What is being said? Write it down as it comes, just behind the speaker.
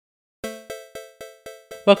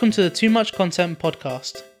Welcome to the Too Much Content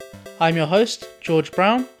podcast. I'm your host, George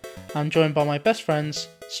Brown. I'm joined by my best friends,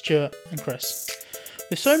 Stuart and Chris.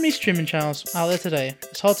 With so many streaming channels out there today,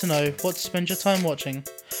 it's hard to know what to spend your time watching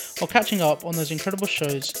or catching up on those incredible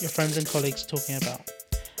shows your friends and colleagues are talking about,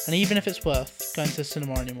 and even if it's worth going to the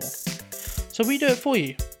cinema anymore. So we do it for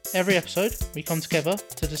you. Every episode, we come together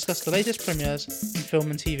to discuss the latest premieres in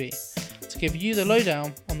film and TV, to give you the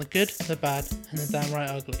lowdown on the good, the bad, and the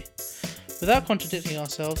downright ugly. Without contradicting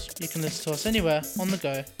ourselves, you can listen to us anywhere on the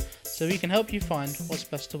go, so we can help you find what's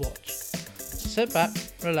best to watch. So sit back,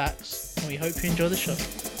 relax, and we hope you enjoy the show.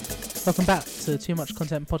 Welcome back to the Too Much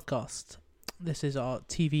Content podcast. This is our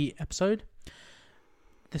TV episode.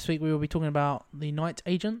 This week we will be talking about The Night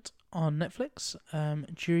Agent on Netflix,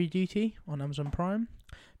 Jury Duty on Amazon Prime,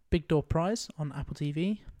 Big Door Prize on Apple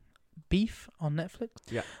TV, Beef on Netflix.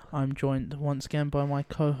 Yeah. I'm joined once again by my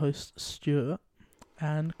co-host Stuart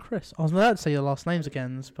and Chris. I was about to say your last names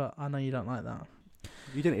again, but I know you don't like that.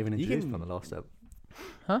 You didn't even introduce me on the last episode.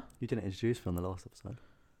 Huh? You didn't introduce me on the last episode.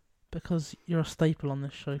 Because you're a staple on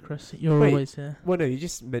this show, Chris. You're always here. Well, no, you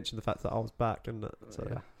just mentioned the fact that I was back, and so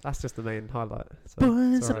yeah. That's just the main highlight. So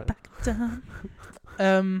Boys are back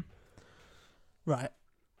down. Right.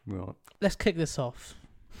 Let's kick this off.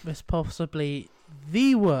 It's possibly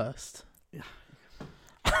the worst. Yeah.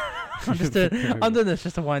 I'm doing this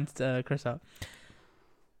just to wind Chris up.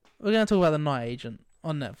 We're going to talk about The Night Agent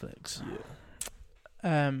on Netflix.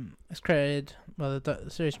 Yeah. It's created. Well, the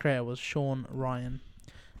series creator was Sean Ryan.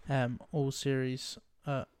 All series.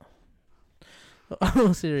 Sorry,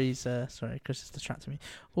 Chris is distracting me.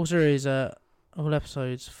 All series. All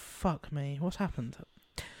episodes. Fuck me. What's happened?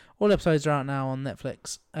 All episodes are out now on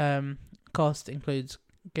Netflix. Cast includes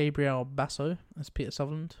Gabriel Basso as Peter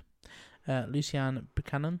Sutherland, Lucianne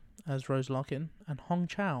Buchanan as Rose Larkin, and Hong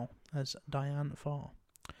Chow as Diane Farr.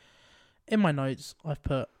 In my notes, I've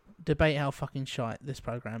put, debate how fucking shite this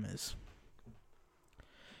program is.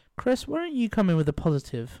 Chris, why don't you come in with a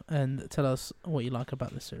positive and tell us what you like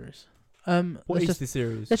about this series? What is this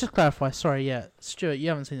series? Let's just clarify. Sorry, Stuart, you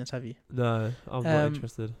haven't seen this, have you? No, I'm not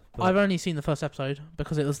interested. But I've only seen the first episode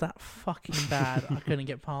because it was that fucking bad. I couldn't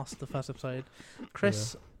get past the first episode.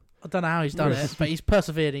 Chris, I don't know how he's done it, but he's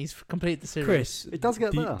persevered and he's completed the series. Chris, it does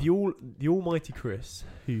get better. The almighty Chris,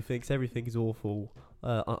 who thinks everything is awful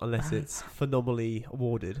unless it's phenomenally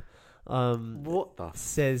awarded. What the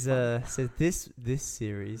says this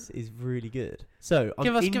series is really good. So I'm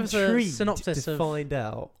give us a synopsis to find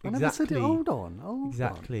out I exactly. never said it. Hold on.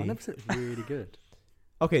 Exactly. I never said it's really good.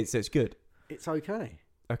 Okay, so it's good. It's okay.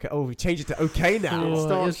 Okay. Oh, we changed it to okay now. It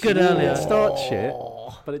was good earlier. It starts shit,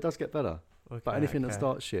 but it does get better. Okay, But anything that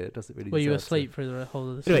starts shit doesn't really. Were you deserve asleep to. through the whole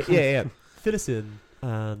of the Anyway, series? yeah. Fill us in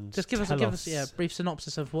and Just give us a brief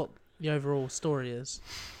synopsis of what the overall story is.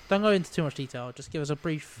 Don't go into too much detail. Just give us a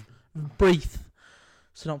brief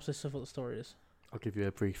synopsis of what the story is. I'll give you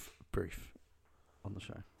a brief on the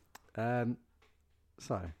show.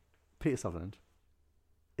 So, Peter Sutherland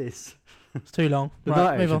is It's too long. the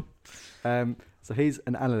Right, night move on. agent. So he's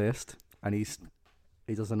an analyst, and he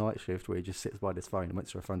does a night shift where he just sits by this phone and waits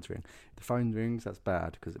for a phone to ring. If the phone rings, that's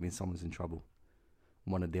bad because it means someone's in trouble.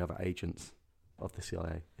 One of the other agents of the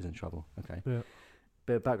CIA is in trouble. Okay. Yeah.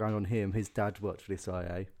 Bit of background on him. His dad worked for the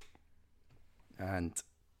CIA, and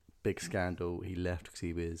big scandal. He left because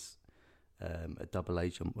he was a double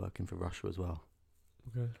agent working for Russia as well.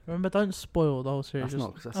 Okay. Remember, don't spoil the whole series. That's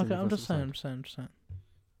not, 'cause that's okay, in the I'm first just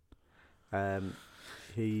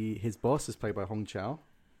saying. His boss is played by Hong Chow.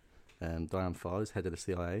 Diane Farr is head of the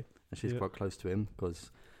CIA, and she's quite close to him because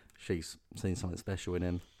she's seen something special in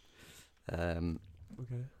him.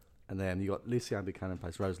 Okay. And then you got Lucianne Buchanan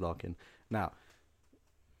plays Rose Larkin. Now,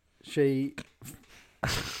 she.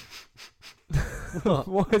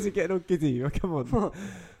 Why is it getting all giddy? Oh, come on.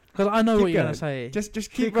 Because I know Keep what you're going going. to say. Just She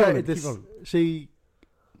keep created rolling. this. Keep on. She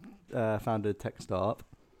founded a tech startup.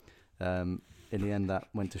 In the end, that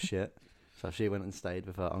went to shit. So she went and stayed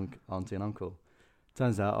with her auntie and uncle.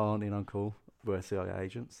 Turns out our auntie and uncle were CIA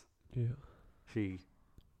agents. Yeah. She,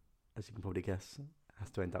 as you can probably guess, has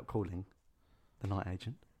to end up calling the night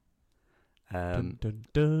agent. Dun, dun,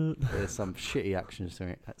 dun. There's some shitty action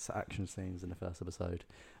scenes in the first episode,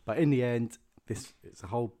 but in the end, it's a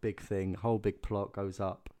whole big thing. Whole big plot goes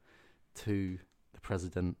up to the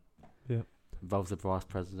president. Yeah. Involves the vice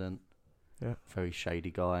president. Yeah. Very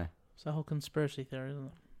shady guy. It's a whole conspiracy theory, isn't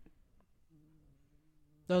it?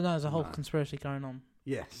 No, there's a whole conspiracy going on.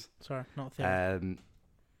 Yes. Sorry, not a theory.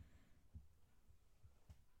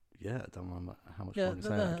 Yeah, I don't know how much more to say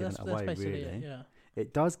without giving it away, basically really. it, yeah.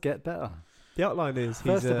 It does get better. The outline is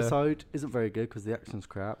First episode isn't very good because the action's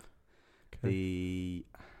crap. Okay.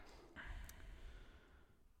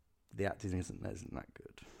 the acting isn't that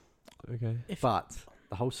good. Okay. But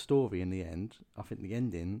the whole story in the end, I think the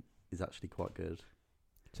ending is actually quite good.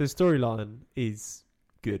 So the storyline is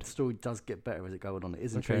good. The story does get better as it goes on. It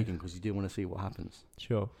is Okay. intriguing because you do want to see what happens.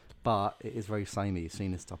 Sure. But it is very samey. You've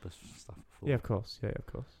seen this type of stuff before. Yeah, of course. Yeah, of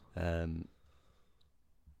course. Um,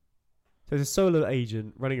 So there's a solo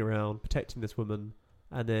agent running around protecting this woman,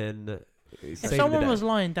 and then If saving someone the day. was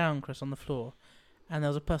lying down, Chris, on the floor, and there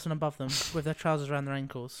was a person above them with their trousers around their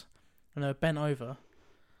ankles, and they were bent over,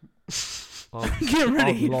 Get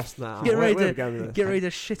ready. I'm lost now. Get ready Where are we to- going with this? get ready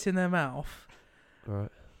to shit in their mouth. All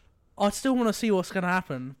right. I'd still want to see what's going to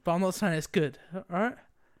happen, but I'm not saying it's good. Alright?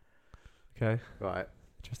 Okay. right.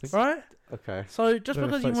 Interesting. Right? Okay. So just Very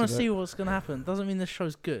because you want to flexible. see what's going to happen doesn't mean this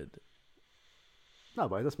show's good. No,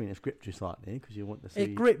 but it does mean it's gripped you slightly because you want to see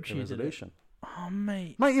gripped the you, did it? resolution. Oh,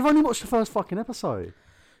 mate. Mate, you've only watched the first fucking episode.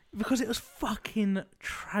 Because it was fucking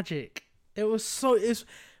tragic. It was so...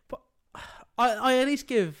 But I at least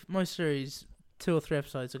give most series 2 or 3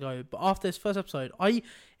 episodes ago, but after this first episode,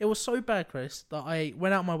 it was so bad, Chris, that I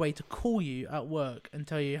went out my way to call you at work and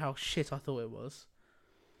tell you how shit I thought it was.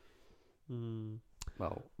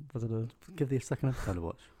 Well, I don't know. give the second episode a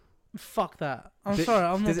watch. Fuck that. I'm Di- sorry,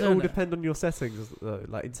 I'm not Does it doing all it. depend on your settings, though?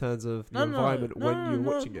 Like in terms of your No, environment no, when no, you're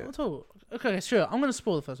no, watching not it? at all. Okay, sure. I'm going to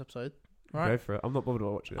spoil the first episode. Right? Go for it. I'm not bothered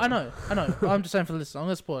about watching it. I know. I'm just saying for the listener. I'm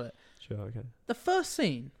going to spoil it. Sure. Okay. The first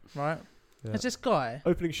scene, right? Yeah. There's this guy.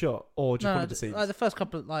 Opening shot or just one No, of the scenes? like the first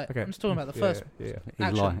couple. Like Okay. I'm just talking about the Yeah, first. Yeah. yeah. He's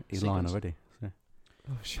Action lying. He's lying sequence. already. So.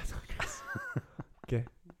 Oh shit. Okay.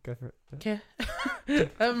 Go for it. Okay.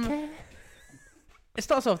 It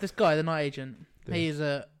starts off this guy, the night agent. Yeah. He is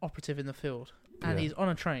a operative in the field, and Yeah. he's on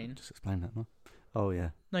a train. Just explain that, no? Oh yeah.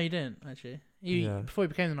 No, you didn't actually. Yeah. Before he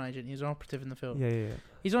became the night agent, he was an operative in the field. Yeah. Yeah.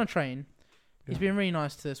 He's on a train. He's Yeah. being really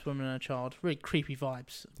nice to this woman and her child. Really creepy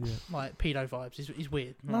vibes, Yeah. like pedo vibes. He's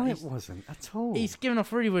weird. No, right? it wasn't at all. He's giving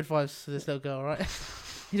off really weird vibes to this little girl, right?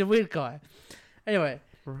 He's a weird guy. Anyway,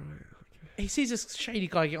 Right. he sees this shady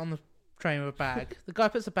guy get on the train with a bag. The guy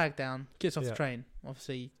puts the bag down, gets off Yeah. the train.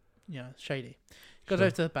 Obviously, shady. Goes Sure.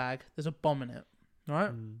 over to the bag. There's a bomb in it.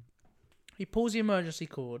 Right? Mm. He pulls the emergency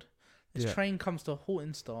cord. This Yeah. train comes to a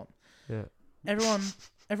halting stop. Yeah.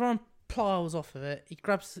 Everyone piles off of it. He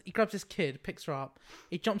grabs this kid, picks her up.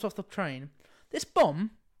 He jumps off the train. This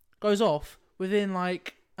bomb goes off within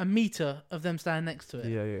like a meter of them standing next to it.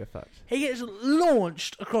 Yeah. Yeah. Fact. He gets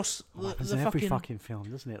launched across Well, the, happens the in every fucking... fucking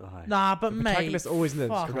film, doesn't it? Like, Nah, but The mate, protagonist always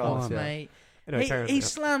lives, fuck regardless, off, yeah. mate. Anyway, carry on, He yeah.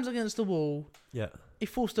 slams against the wall. Yeah. He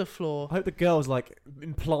falls to the floor. I hope the girl's like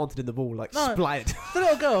implanted in the wall, like No. splattered. The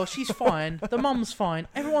little girl, she's fine. The mum's fine.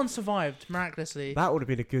 Everyone survived miraculously. That would have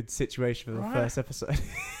been a good situation for the Right. first episode.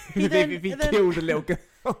 He if, then- if he and then- killed a little girl. It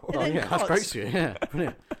oh then yeah, that's cuts- great shit. Yeah,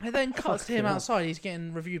 brilliant. It then cuts to him Fucking hell. outside. He's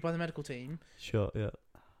getting reviewed by the medical team. Sure. Yeah.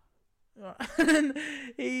 And then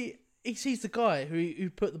he sees the guy who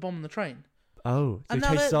put the bomb on the train. Oh, so And he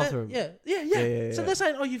now chases they're- after him. Yeah. Yeah, So yeah. they're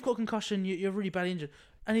saying, "Oh, you've got concussion. You're really badly injured."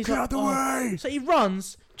 And he's Get like, out the "Oh." way! So he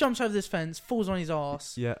runs, jumps over this fence, falls on his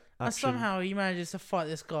ass, Yeah. and Action. somehow he manages to fight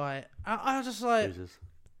this guy. I was just like, Losers.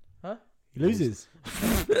 he loses.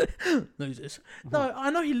 loses. No,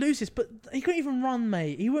 I know he loses, but he couldn't even run,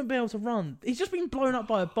 mate. He wouldn't be able to run. He's just been blown up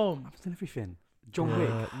by a bomb. Happens in everything. John Wick.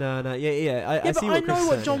 No. Yeah. I Yeah, but see I what know Chris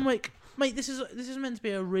what said, John yeah. Wick. Mate, this is meant to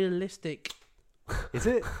be a realistic. Is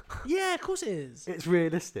it? Yeah, of course it is. It's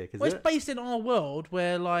realistic, is Well, it? it's based in our world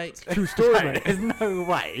where, like, True story, mate. There's no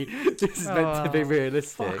way this is meant to be Oh,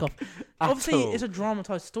 realistic. fuck off. at Obviously, all. it's a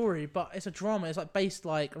dramatized story, but it's a drama. It's like based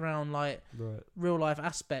like around like Right. real life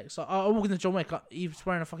aspects. Like, I walk into John Wick, like, he's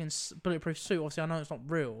wearing a fucking bulletproof suit. Obviously, I know it's not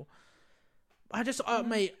real.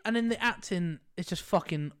 Mate, and then the acting is just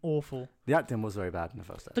fucking awful. The acting was very bad in the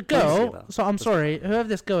first The episode. I didn't see girl, that. so I'm sorry, whoever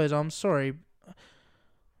this girl is, I'm sorry.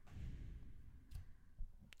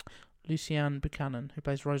 Lucianne Buchanan, who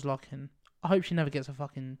plays Rose Larkin. I hope she never gets a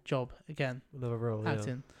fucking job again Another role. Yeah.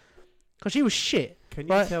 acting, because she was shit. Can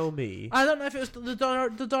you Right. tell me? I don't know if it was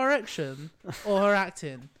the direction or her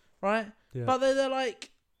acting, right? Yeah. But they're like,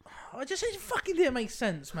 it fucking didn't make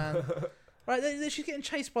sense, man. Right? She's getting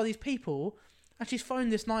chased by these people, and she's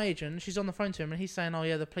phoned this night agent. She's on the phone to him, and he's saying, "Oh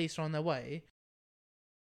yeah, the police are on their way."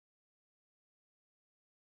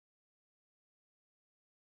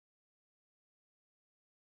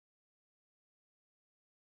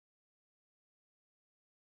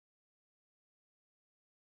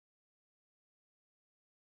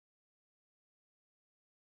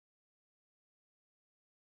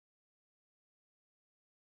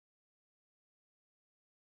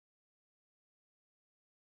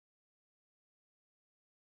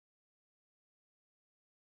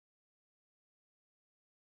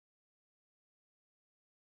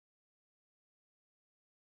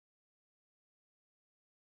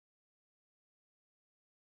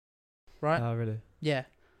 right? Oh, really? Yeah,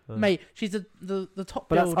 Oh. mate, she's the top.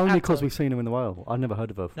 But that's billed only because actor. we've seen her in The Whale. I've never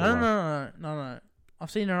heard of her for a No, while. no.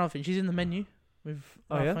 I've seen her in other things. She's in The Menu with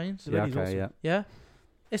Oh, Ralph yeah? Fiennes. The Yeah, Menu's okay, awesome. yeah. Yeah,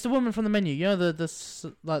 it's the woman from The Menu. You know the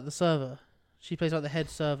server. She plays like the head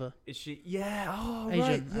server. Is she? Yeah. Oh,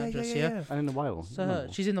 Asian right. actress, yeah. And in The Whale. So her,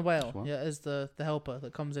 she's in The Whale. What? Yeah, as the helper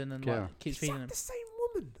that comes in and Yeah. like keeps Is feeding that him. the same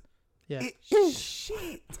woman? Yeah.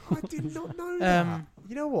 Shit! I did not know that.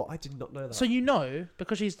 You know what? I did not know that. So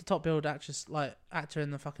because she's the top billed actor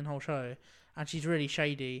in the fucking whole show, and she's really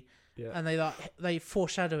shady, yeah. and they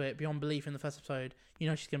foreshadow it beyond belief in the first episode. You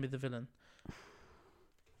know she's gonna be the villain.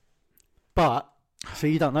 But, so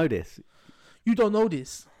you don't know this. You don't know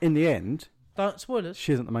this. In the end, Don't spoilers.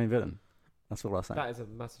 she isn't the main villain. That's all I'm saying. That is a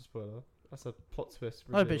massive spoiler. That's a plot twist.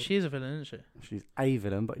 Oh, but she is a villain, isn't she? She's a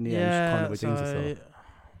villain, but in the end, she kind of redeems herself.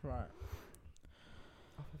 Right.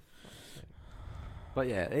 But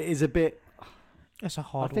yeah, it is a bit. It's a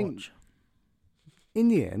hard think- watch. In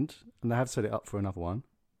the end, and they have set it up for another one.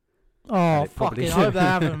 Oh, it probably fucking hope they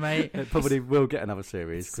haven't, mate. It probably will get another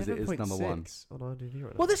series because it is number 1. on IMDb right now.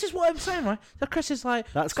 Well, this is what I'm saying, right? So Chris is like,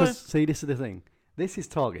 That's because, see, this is the thing. This is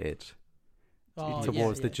targeted oh,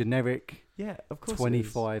 towards yeah, the generic Yeah, of course.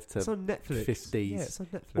 25 It's to on Netflix. 50s, Yeah, it's on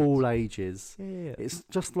Netflix. all ages. Yeah. It's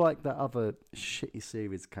just like that other shitty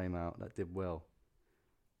series came out that did well.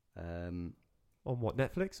 On what,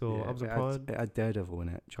 Netflix or Yeah, Amazon it Prime? had Daredevil in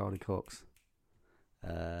it, Charlie Cox.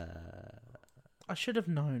 I should have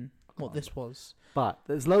known what this was. But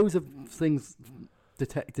there's loads of things,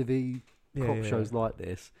 detective-y cop shows like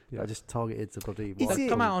this that Yeah. are just targeted to bloody. Is white They it-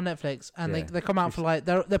 come people. out on Netflix and Yeah. they come out for like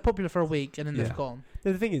they're popular for a week and then Yeah. they've gone.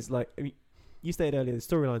 No, the thing is, like, I mean, you stated earlier, the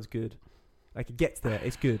storyline's good. Like, it gets there,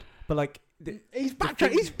 it's good. But, like, He's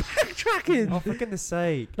backtracking. He's backtracking. oh, for goodness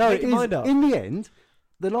sake. No, Make it your is, mind up. in the end,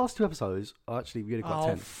 the last 2 episodes are actually really quite Oh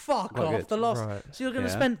tense. fuck Quite off! good. The last. Right. So you're gonna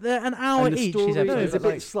Yeah. spend an hour And the each. story These is episodes. a but bit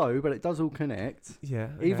like- slow, but it does all connect. Yeah.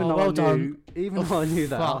 Even Oh, though well I knew, done. even though I knew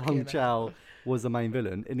that Fucking Hong hell. Chow was the main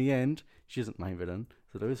villain, in the end, she isn't the main villain.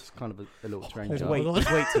 So there is kind of a little strange. There's Oh, weight, God.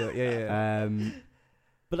 there's weight to it, yeah. But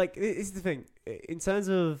But, like, this is the thing. In terms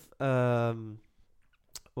of, what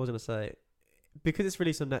was I going to say? Because it's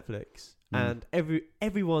released on Netflix and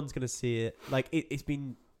everyone's going to see it, like, it's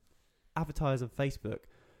been advertised on Facebook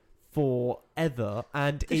forever,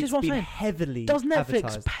 and This is it's what I'm been saying. heavily Does Netflix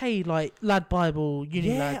advertised. pay like Lad Bible,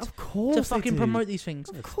 Uni Yeah, Lads of course to they fucking do. promote these things?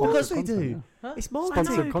 Of course they do. Huh? It's I marketing.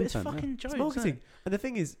 know, Sponsored but it's content, yeah. fucking jokes. It's marketing. And the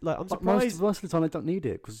thing is, like, I'm But surprised. most of the time, they don't need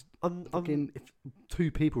it because I'm if 2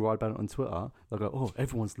 people write about it on Twitter, they'll go, "Oh,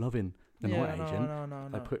 everyone's loving the Yeah, night agent." no.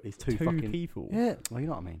 They put these two two fucking people. yeah. Well, you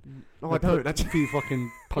know what I mean. No, They I don't. put Actually. a few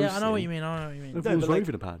fucking posts. Yeah, I know what in. you mean. I know what you mean. Everyone's but, like,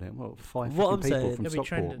 raving about it. Well, 5 what fucking I'm people saying- from It'll be Stockport.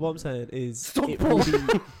 trending. What I'm saying is, Stockport.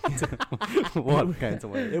 What going to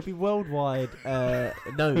win? It'll be worldwide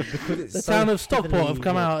known because it's The so town of Stockport heavily- have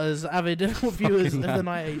come out as avid viewers of hell. the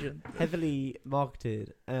Night Agent. heavily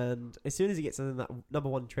marketed, and as soon as it gets in that number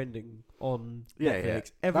 1 trending on Yeah, Netflix, yeah.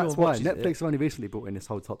 everyone That's why watches Netflix it. have only recently brought in this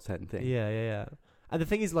whole top 10 thing. Yeah. And the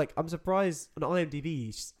thing is, like, I'm surprised on IMDb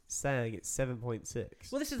it's saying it's 7.6.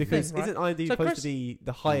 Well, this is the because thing, right? isn't IMDb So supposed Chris- to be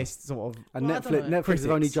the highest sort of? And Well, I don't know. Netflix have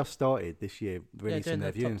only Critics. just started this year doing releasing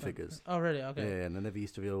their the viewing top 10. figures. Oh, really? Okay. Yeah, and they never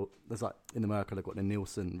used to be. There's like in America they've got the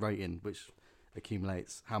Nielsen rating, which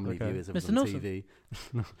accumulates how many Okay. viewers are Mr. on Nielsen? TV,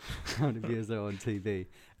 how many viewers are on TV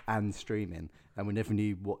and streaming. And we never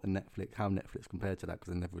knew how Netflix compared to that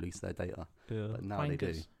because they never released their data. Yeah. But now they do.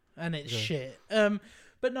 Wankers. And it's Yeah. shit.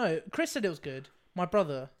 But no, Chris said it was good. My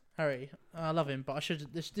brother Harry, I love him, but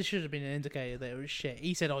this should have been an indicator that it was shit.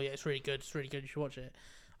 He said, "Oh yeah, it's really good. It's really good. You should watch it."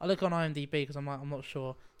 I look on IMDb because I'm not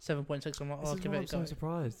sure. 7.6. I'm like, This I'll is give why it I'm a so go.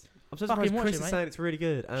 surprised. I'm so Fucking surprised watch Chris it, is mate. saying it's really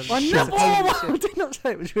good. And I Shit. never. I did not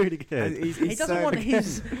say it was really good. And He he's doesn't saying want it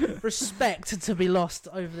his respect to be lost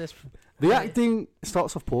over this. The acting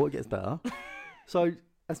starts off poor, it gets better. So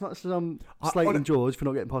as much as I'm slating George for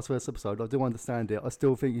not getting past the first episode, I do understand it. I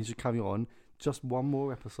still think he should carry on. Just one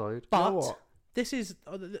more episode. But know what? this is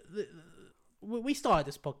we started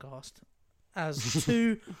this podcast as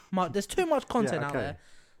too much. There's too much content out there,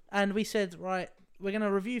 and we said, right, we're going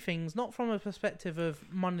to review things not from a perspective of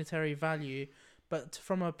monetary value, but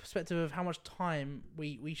from a perspective of how much time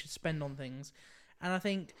we should spend on things. And I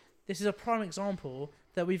think this is a prime example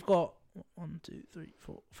that we've got 1, 2, 3,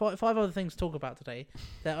 4, 5 other things to talk about today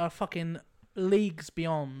that are fucking leagues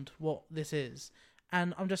beyond what this is.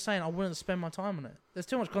 And I'm just saying, I wouldn't spend my time on it. There's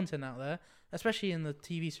too much content out there, especially in the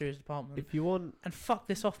TV series department. If you want, And fuck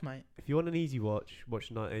this off, mate. an easy watch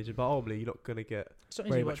Night Agent. But ultimately, you're not gonna get It's not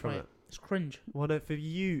very easy to much watch, from mate. it. It's cringe. Well, no, for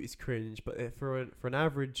you it's cringe, but for an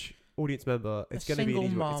average audience member, it's A going to be an single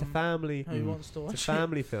easy watch. It's a mum family. Who wants to It's watch a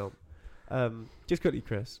family film. Just quickly,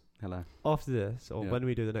 Chris. Hello. After this, or Yeah. when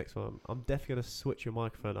we do the next one, I'm definitely going to switch your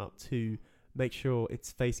microphone up to make sure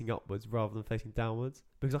it's facing upwards rather than facing downwards,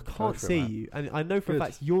 because I can't for it, see mate. you, and I know for a Good.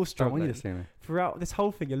 fact you're Don't want struggling you to see me. throughout this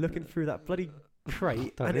whole thing. You're looking through that bloody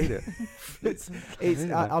crate, Don't and need it. it's. need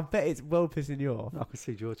it, I bet it's well pissing you off. I can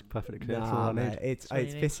see George perfectly clear. That's all Nah, I mate, need. it's That's what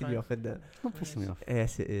you need, pissing mate. you off, isn't it? It's not pissing me off.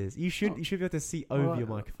 Yes, it is. You should be able to see over Alright, your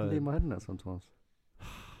I leave microphone. my head in that sometimes.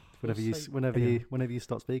 Whenever you, It's like- whenever you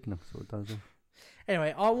start speaking, that's what it does. Yeah.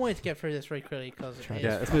 Anyway, I wanted to get through this really quickly because Try it's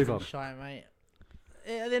Yeah, let's move on. shy, mate.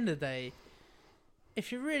 At the end of the day,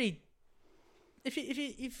 if you really, if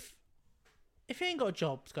you ain't got a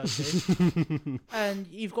job to go to, and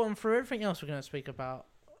you've gone through everything else we're going to speak about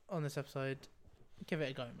on this episode, give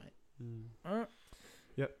it a go, mate. Alright?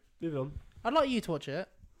 Moving on. I'd like you to watch it.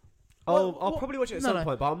 I'll What- probably watch it at no, some no.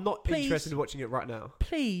 point, but I'm not Please. interested in watching it right now.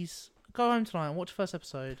 Please go home tonight and watch the first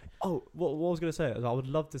episode. Oh, what I was going to say is I would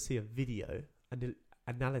love to see a video and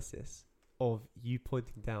analysis of you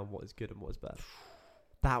pointing down what is good and what is bad.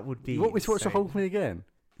 That would be. You want me to watch the insane. whole thing again?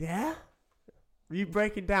 Yeah. You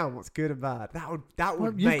breaking down what's good and bad. That would.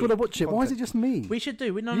 Well, you've got to watch it. Why is it just me? We should do.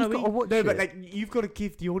 You've got to watch No, it. but like you've got to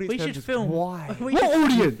give the audience. We should members film- Why? we What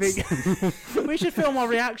should- audience? we should film our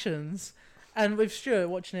reactions, and with Stuart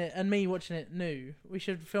watching it and me watching it new, we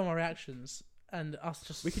should film our reactions and us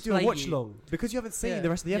just. We could do a slate watch you. long because you haven't seen Yeah. the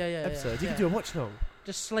rest of the Yeah, yeah, yeah, episodes. You yeah. could do a watch long.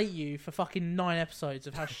 Just slate you for fucking 9 episodes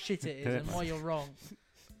of how shit it is and why you're wrong.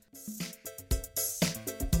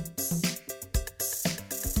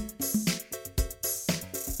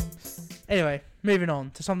 Anyway, moving on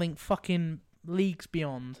to something fucking leagues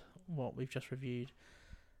beyond what we've just reviewed.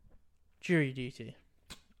 Jury Duty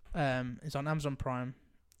is on Amazon Prime.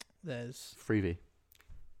 There's Freebie.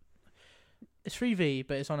 it's free V,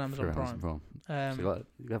 but it's on Amazon Prime. There's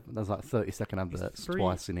like 30-second adverts free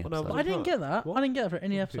twice in the on episode. Amazon I didn't get that. What? I didn't get that for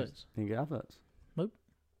any I'm episodes, You can get adverts.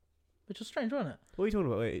 which was strange, wasn't it? What are you talking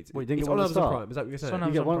about? Wait, What, you didn't it's get on one at the Amazon start? Prime. Is that what you're It's saying? on You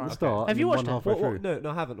Amazon get one at Prime. the start. Have and you then watched one it? halfway through. No,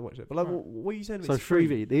 I haven't watched it. But like, Right. what are you saying? So It's free.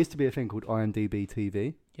 Freebie, there used to be a thing called IMDb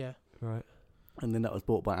TV, Yeah. Right. and then that was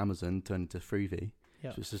bought by Amazon, turned into Freevee.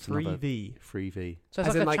 Yeah. So it's just Free another V. Freevee. So it's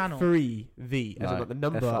As like in a like channel. free V. As in like the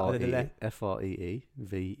number and then the left.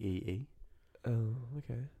 FREEVEE. Oh,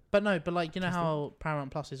 okay. But no, but like you know how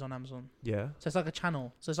Paramount Plus is on Amazon. Yeah. So it's like a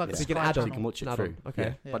channel. So it's like Yeah. a So you can Sky add on. You can watch it An through. add-on, okay.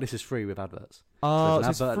 Yeah. Yeah. But this is free with adverts. Oh, there's so an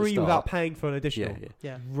it's advert at the free start. without paying for an additional. Yeah, yeah.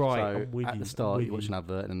 Yeah. Right. So I'm with at you. the start, I'm you with watch an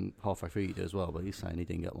advert, and then halfway through you do as well. But he's saying he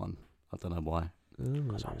didn't get one. I don't know why. you.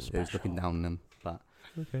 Because I'm He was looking special. down on him, but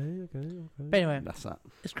Okay. But anyway, that's that.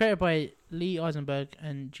 it's created by Lee Eisenberg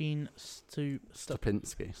and Gene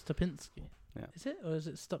Stupinski. Stupinski. Yeah. Is it or is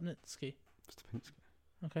it Stupnitsky? Stupinski.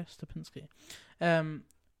 Okay, Stupinski.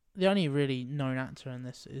 The only really known actor in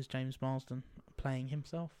this is James Marsden playing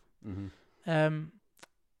himself. Mm-hmm.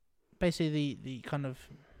 Basically, the kind of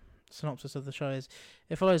synopsis of the show is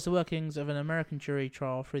it follows the workings of an American jury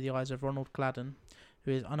trial through the eyes of Ronald Gladden,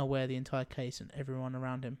 who is unaware the entire case and everyone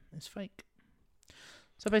around him is fake.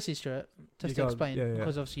 So basically, Stuart, just to go on. explain, Yeah, yeah.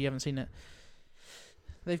 because obviously you haven't seen it,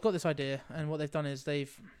 they've got this idea, and what they've done is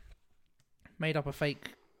they've made up a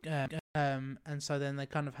fake, and so then they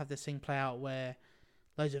kind of have this thing play out where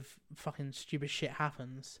loads of fucking stupid shit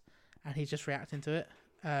happens, and he's just reacting to it.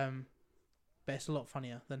 But it's a lot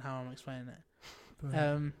funnier than how I'm explaining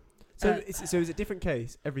it. So is it a different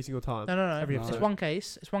case every single time? No. Every It's episode. one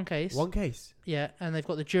case. It's one case. One case. Yeah, and they've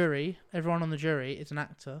got the jury. Everyone on the jury is an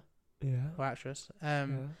actor Yeah. or actress. Yeah.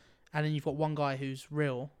 And then you've got one guy who's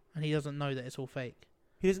real, and he doesn't know that it's all fake.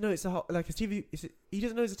 He doesn't know it's a like a TV. He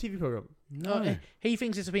doesn't know it's a TV program. No. Oh, he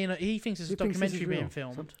thinks it's being. He thinks it's a He thinks this is documentary being real.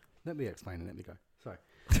 filmed. Let me explain and let me go. Sorry.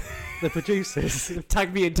 The producers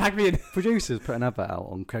Tag me in. Tag me in. producers put an advert out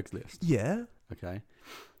on Craigslist. Yeah. Okay.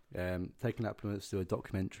 Taking applicants to a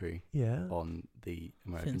documentary Yeah. on the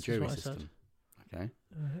American Vince is jury what I said. system. Okay.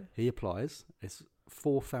 He applies. It's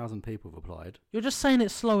 4,000 people have applied. You're just saying it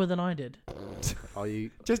slower than I did. Are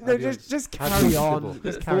you Just have you- just have carry you- on.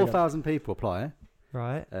 Just carry on. 4,000 people apply.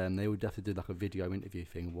 Right. They would have to do like a video interview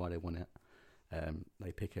thing why they want it.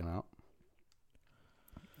 They pick him out.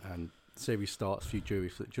 And series starts, few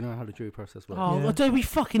juries. Do you know how the jury process works? Oh, Yeah. well, do we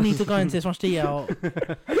fucking need to go into this much detail?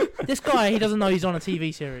 This guy, he doesn't know he's on a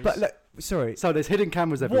TV series. But look, sorry. So there's hidden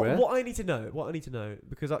cameras everywhere. What I need to know,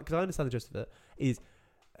 because I understand the gist of it, is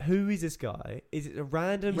who is this guy? Is it a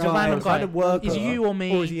random He's guy? a random guy. Random worker? Is it you or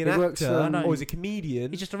me? Or is he an He actor? works, no. Or is he a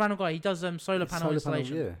comedian? He's just a random guy. He does solar panel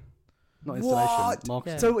installation. yeah. Not What? installation,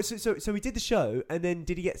 marketing. Yeah. So he did the show, and then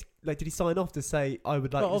did he sign off to say I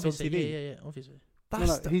would like Well, this on obviously, TV? yeah, obviously.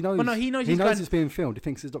 That's he knows. Well, no, he knows He he's knows going. it's being filmed. He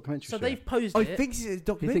thinks it's documentary. So shit. they've posed Oh, it. he thinks it's a He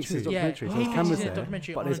documentary. thinks it's Yeah, documentary. he so there's thinks cameras it's a there,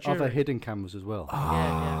 documentary but on there's a jury. other hidden cameras as well.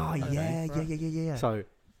 Ah, Yeah, yeah, yeah. yeah. So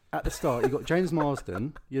at the start, you got James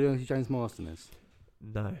Marsden. You know who James Marsden is?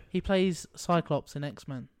 No. He plays Cyclops in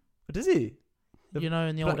X-Men. Oh, does he? The You know,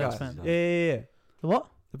 in the black old guy. X-Men. Yeah. The what?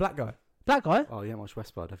 The black guy. Black guy? Oh, you haven't watched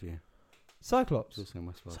Westworld, have you? Cyclops. You've seen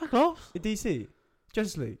Westworld. Cyclops? In DC.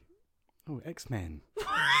 Justice League. Oh, X-Men.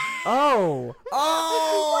 Oh. What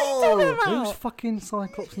are you talking about? Who's fucking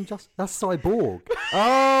Cyclops and just... That's Cyborg.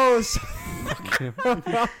 Oh.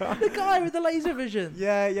 The guy with the laser vision.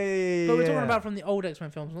 Yeah. But we're talking about from the old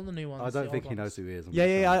X-Men films, not the new ones. I don't the think old he knows ones. who he is. I'm Yeah.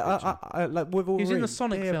 just showing a picture. I like with Wolverine. He was in the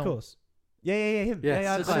Sonic yeah, film. of course. Yeah, him. Yes,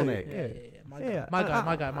 yeah, it's I know. Sonic. Yeah. My guy. Yeah,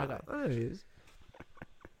 My guy. I know who he is.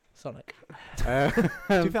 Sonic. To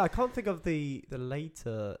be fair, I can't think of the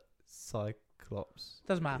later Cyclops.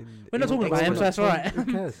 Doesn't matter. in- We're not in talking about him, so that's X-Men. alright. Who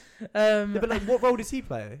cares? Yeah, but like, what role does he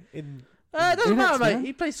play in? It doesn't In matter, X-Men? mate.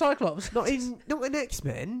 He plays Cyclops. Not in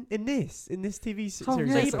X-Men. In this TV Oh, series. So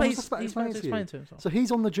yeah, he so plays. I was just about to He's about to explain to explain you. to himself. So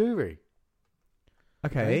he's on the jury.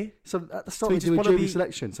 Okay. So at the So start, you we just do a wanna jury be-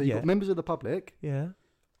 selection. So you've yeah. got members of the public, Yeah.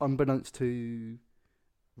 unbeknownst to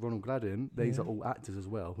Ronald Gladden. These Yeah. are all actors as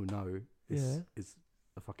well who know is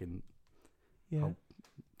a fucking Yeah. Oh.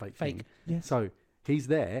 fake Fake. thing. Yes. So he's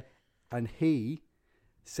there, and he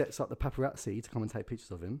sets up the paparazzi to come and take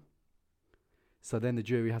pictures of him. So then the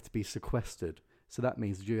jury have to be sequestered. So that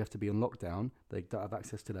means the jury have to be on lockdown. They don't have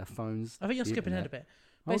access to their phones. I think you're the skipping ahead a internet. bit.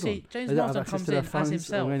 Hold Basically, on. James They don't have Marsden access comes to their in as phones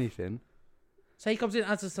himself. or anything. So he comes in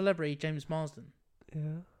as a celebrity, James Marsden. Yeah.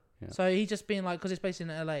 Yeah. So he's just being like, because it's based in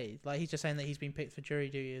LA, like he's just saying that he's been picked for jury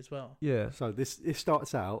duty as well. Yeah. So this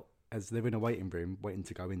starts out as they're in a waiting room, waiting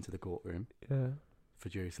to go into the courtroom Yeah. for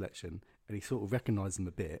jury selection, and he sort of recognises them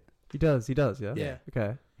a bit. He does. Yeah. Yeah.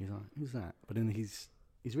 Okay. He's like, "Who's that?" But then he's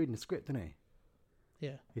reading the script, isn't he?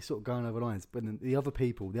 Yeah. He's sort of going over lines, but then the other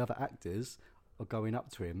people, the other actors, are going up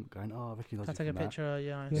to him, going, "Oh, I recognise Can I you take a from that," picture?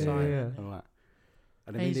 Yeah, Yeah, sign. yeah. and all that.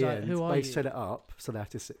 And then And in he's the like, end, "Who are they you?" set it up so they have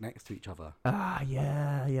to sit next to each other. Ah.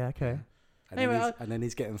 Yeah. Okay. And, Anyway, then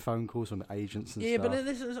he's getting phone calls from agents and Yeah, stuff. but then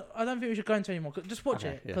this is, I don't think we should go into anymore. Just watch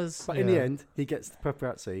Okay, it, yeah. because But in the Yeah. end, he gets the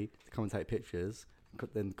paparazzi to come and take pictures.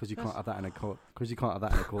 Because you can't That's- have that in a court. Because you can't have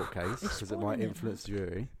that in a court case. It's Because it might spoiling it, influence the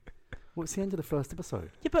jury. Well, it's the end of the first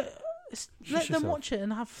episode. yeah, but let them yourself. watch it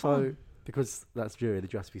and have So fun. because that's jury, the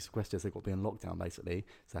jury has to be sequestered. They've got to be in lockdown basically.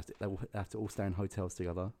 So they have to all stay in hotels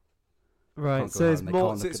together. Right. Can't go So there's home, they more.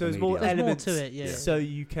 can't So look at there's the more media. There's more elements to it, yeah. So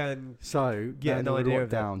you can. So Get an they're idea locked of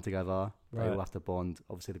that. down together. They Right. all have to bond.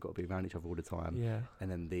 Obviously, they've got to be around each other all the time. Yeah. And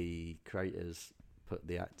then the creators put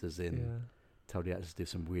the actors in. Yeah. Tell the actors to do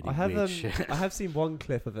some really I have weird shit. I have seen one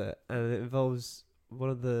clip of it, and it involves one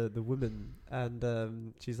of the women,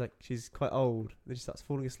 and she's quite old, and she starts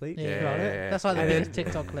falling asleep. Yeah, Yeah, right. yeah, yeah. That's like the And biggest then-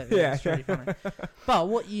 TikTok clip. Yeah. Yeah, it's really funny. But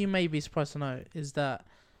what you may be surprised to know is that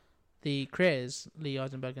the creators, Lee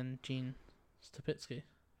Eisenberg and Gene Stupitsky,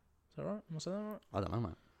 is that right? Am I saying that right? I don't know,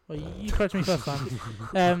 man. Well, you corrected me first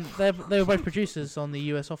time. They were both producers on the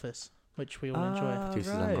US Office, which we all enjoy.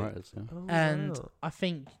 Producers right. and writers. Yeah. Oh, And wow. I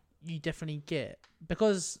think you definitely get,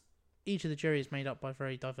 because each of the jury is made up by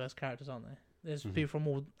very diverse characters, aren't they? There's Mhm. people from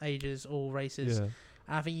all ages, all races. Yeah.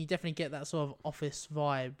 And I think you definitely get that sort of office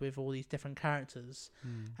vibe with all these different characters.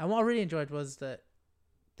 Mm. And what I really enjoyed was that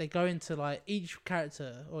they go into like each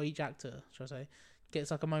character or each actor, should I say,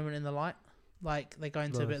 gets like a moment in the light. Like they go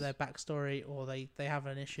into a bit of their backstory, or they have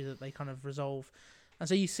an issue that they kind of resolve. And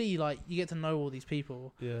so you see, like, you get to know all these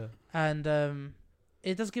people. Yeah. And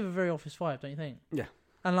it does give a very office vibe, don't you think? Yeah.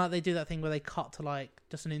 And like they do that thing where they cut to like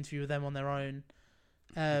just an interview with them on their own.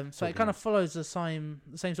 So it Talking kind of about- follows the same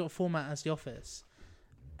sort of format as The Office.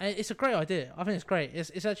 And it's a great idea. I think it's great.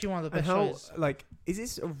 It's actually one of the And best how shows. like is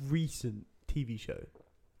this a recent TV show,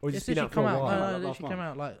 or has It's it been literally out for come a out. while? No, Like it last literally came month.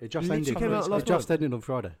 out like. It just Literally ended. came out last It just month. ended on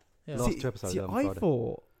Friday. Yeah. Last two episodes See, on I Friday.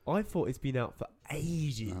 thought it's been out for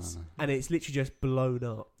ages, No. and it's literally just blown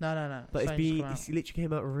up. No. But It's only just come it's literally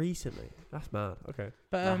came out recently. That's mad. Okay,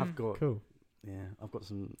 But I have got. cool. Yeah, I've got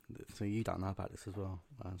some. So you don't know about this as well,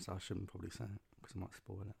 so I shouldn't probably say it because I might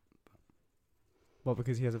spoil it. Well,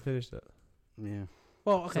 because he hasn't finished it. Yeah.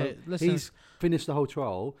 well, okay. So Listen. he's finished the whole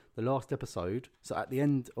trial. The last episode. So at the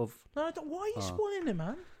end of, No, why are you Oh. spoiling it,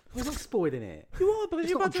 man? I'm not spoiling it. You are because It's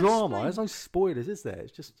you're not about a to drama. explain. There's no spoilers, is there?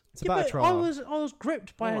 It's just. It's Yeah, about a but trial. I was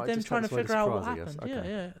gripped by Alright, them just trying to take it as figure out what surprise, I guess. happened. Okay.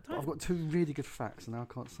 Yeah. But I've got two really good facts and now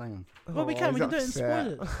I can't say them. Well, we can do it in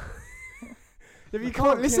spoilers. If you I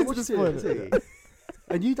can't listen to watch the it, spoilers, see?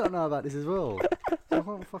 And you don't know about this as well. So I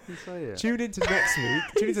can't fucking say it. tune into next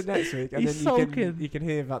week, and He's then sulking. you can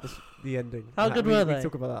hear about the ending. How And good we were can they?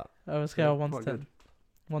 talk about that. On a scale of 1 to Quite 10. good.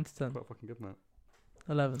 1 to 10. Quite fucking good, mate.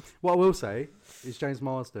 11th. What I will say is James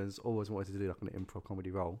Marsden's always wanted to do like an improv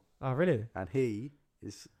comedy role, Oh, really? and he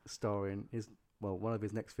is starring one of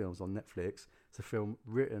his next films on Netflix. It's a film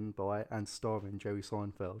written by and starring Jerry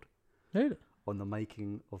Seinfeld Really? on the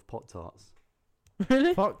making of Pop-Tarts.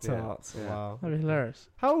 Really? Fuck Yeah, tarts. yeah. Wow. That'd be hilarious.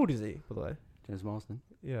 How old is he, by the way? James Marsden,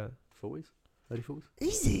 Yeah. 40s, early 40s,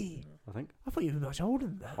 Is he? I think. I thought you were much older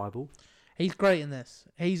than that. Eyeball. He's great in this.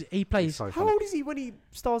 He He's plays. so How funny. old is he when he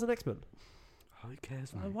stars in X-Men? Oh, who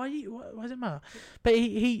cares, man? Why does it matter? But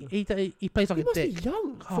he plays like He a must dick. be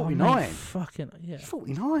young. Oh, 49. mate, fucking yeah. He's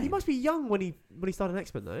 49. He must be young when he started in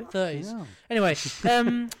X-Men, though. 30s. Yeah. Anyway,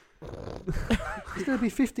 He's going to be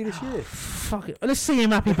 50 this year. fuck it. Let's sing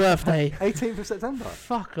him happy birthday. 18th of September.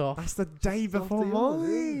 Fuck off. That's the day It's before after yours,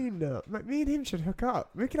 mine. Mate, me and him should hook up.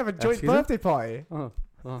 We could have a Excuse joint me? birthday party. Oh,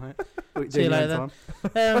 all right. See you later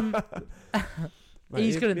then. Mate,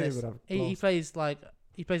 He's me good in and him this. would have a He blast.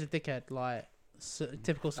 plays a dickhead, like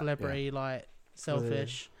typical celebrity, like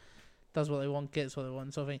selfish, does what they want, gets what they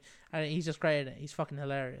want, sort of thing. And he's just great in it. He's fucking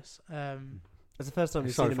hilarious. It's the first time we've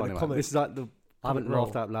It's so seen him funny, in a man. comic. This is like I haven't comic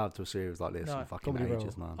laughed role. out loud to a series like this No, in fucking comedy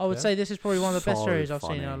ages, role. man. I would Yeah? say this is probably one of the best So series I've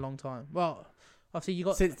seen in a funny. long time. Well, obviously you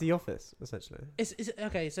got. Since The Office, essentially. It's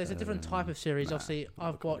okay. So it's a different type of series. Nah, Obviously, not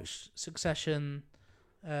I've the comedy. watched Succession.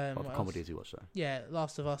 What What else? comedies you watch though? Yeah,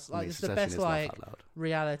 Last of Us. I Like mean, it's the Succession best is laugh like out loud.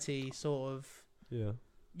 reality sort of. Yeah.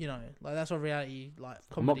 You know, like that's what reality like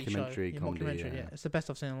comedy show. mockumentary comedy, Mockumentary. yeah. It's the best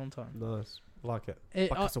I've seen in a long time. Nice. I like it. It-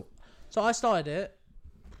 Like I- Hustle. So I started it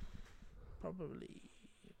probably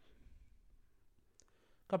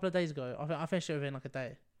a couple of days ago. I finished it within like a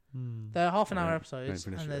day. They're half an hour Yeah, episodes,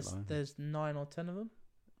 don't finish and it though. there's 9 or 10 of them.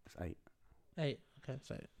 It's 8. 8. Okay,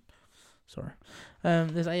 so sorry.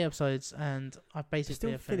 There's 8 episodes, and I basically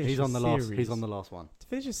still have finish finished. He's a on the last. series. He's on the last one. To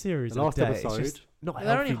finish a series The in a last day, it's episode. just not They're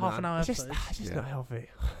healthy, only half an man. hour It's just, episodes. it's just Yeah. not healthy.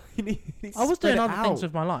 You need to I was spread doing it other things out.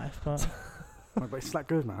 with my life, but But it's that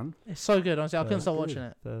good, man. it's so good. Honestly, I couldn't Yeah. stop Good. watching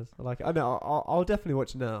it. There's- I like it. I know. I'll definitely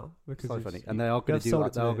watch it now because So it's- funny, and they are going have to do. sold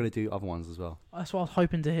Like, it to they are me. going to do other ones as well. That's what I was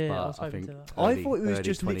hoping to hear. But I was I hoping think- to. I early- thought it was early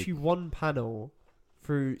just 20 literally one panel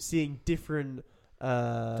through seeing different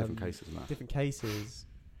Different cases, and that. different cases,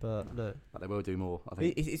 but no. But they will do more. I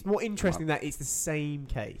think. It's more interesting that it's the same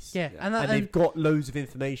case. Yeah, Yeah. and, that, And and they've got loads of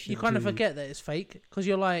information. you kind of to- forget that it's fake because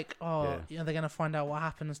you're like, oh, Yeah. you know, they're gonna find out what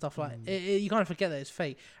happened and stuff like. Mm. You kind of forget that it's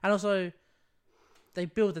fake, and also they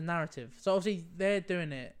build the narrative. So obviously they're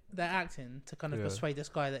doing it, they're acting to kind of Yeah. persuade this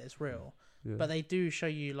guy that it's real, Yeah. but they do show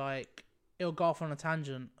you like it'll go off on a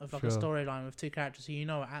tangent of like a Sure. storyline with 2 characters who you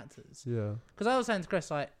know are actors. Yeah. Because I was saying to Chris,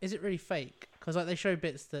 like, is it really fake? Because like they show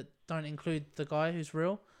bits that don't include the guy who's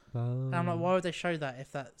real. And I'm like, why would they show that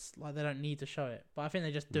if that's like they don't need to show it? But I think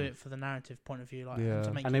they just do Mm. it for the narrative point of view, like Yeah.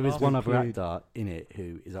 to make. And you there was laugh. one other Include- actor in it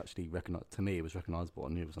who is actually recognised. To me, it was recognisable. I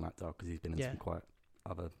knew it was an actor because he's been in Yeah. some quite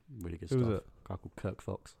other really good Who was stuff. it? A guy called Kirk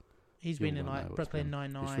Fox. He's You'll been in know like what's Brooklyn been-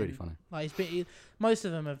 Nine-Nine. It's really funny. Like he's been. Most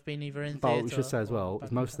of them have been either in But theatre. we should say as or well, back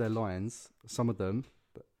is in most of the- their lines, some of them,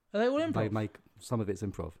 Are they all they improv? make some of it's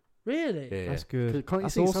improv. Really? Yeah, That's good. Can't you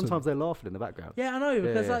That's see awesome. sometimes they're laughing in the background? Yeah, I know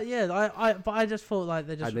because but I just thought like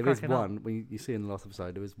they're just And there is cracking up. one when you see in the last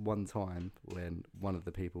episode, there was one time when one of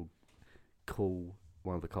the people call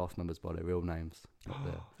one of the cast members by their real names. Like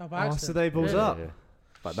their- Oh, by Oh, so accident. they balls Really? up. Yeah.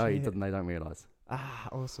 But no, Shit. they don't realise. Ah,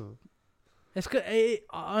 awesome. It's good.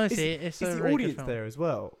 Honestly, it's Is a the really good audience film. there as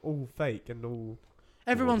well? All fake and all.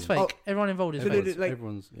 Everyone's fake. Oh. Everyone involved is So fake. they- like-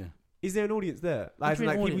 Everyone's, yeah. Is there an audience there? What Like, do you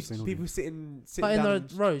mean like audience? people sitting Like in down.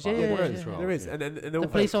 the rows, yeah, Oh, yeah, the yeah, rows, yeah. right. There is, yeah. and they're The all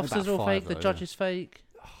police fake. officers are all About fake. 5 The though, judge yeah. is fake.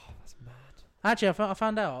 Oh, that's mad. Actually, I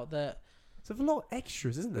found out that. So there's a lot of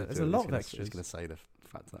extras, isn't there? There's a He's lot of gonna- extras. He's going to say the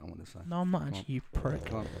fact that I want to say. No, I'm not Come on. actually, you prick.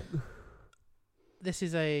 Come on. This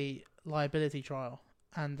is a liability trial,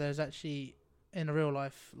 and there's actually in a real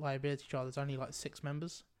life liability trial, there's only like 6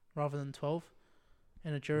 members rather than 12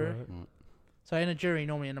 in a jury. Right, Right. So in a jury,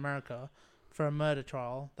 normally in America, for a murder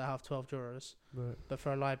trial, they have 12 jurors, right. but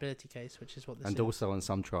for a liability case, which is what this And is, also on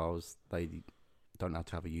some trials, they don't have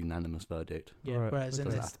to have a unanimous verdict. yeah. Right, Whereas okay.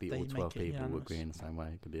 in So it this, has to be they all 12 make it people unanimous. agree in the same way.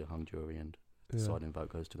 It could be a hung jury and the Yeah. deciding vote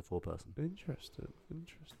goes to the foreperson. Interesting.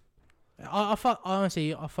 I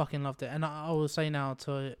honestly, I fucking loved it, and I will say now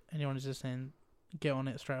to anyone who's listening, get on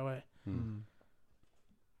it straight away. Mm.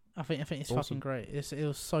 I think it's Awesome. fucking great. It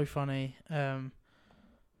was so funny. I'm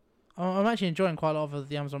actually enjoying quite a lot of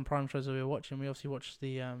the Amazon Prime shows that we were watching. We obviously watched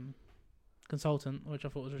the Consultant, which I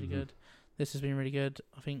thought was really Mhm. good. This has been really good.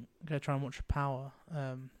 I think I'm gonna try and watch Power.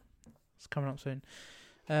 It's coming up soon.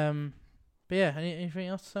 But yeah, anything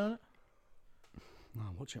else to say on it? No,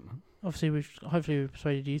 watch it, man. Obviously, hopefully we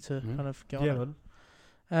persuaded you to Yeah. kind of get Yeah, on it.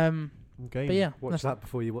 man. Okay. But yeah, Watch that's- that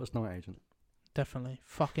before you watch Night Agent. definitely.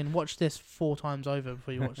 Fucking watch this 4 times over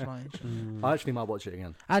before you watch Night Agent. I actually might watch it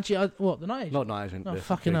again. Actually, the Night Agent? Not Night Agent. Oh, the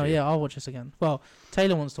fucking hell, JJ. yeah, I'll watch this again. Well,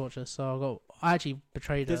 Taylor wants to watch this, so I actually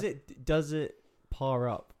betrayed her. Does it par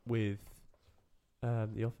up with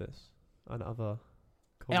The Office and other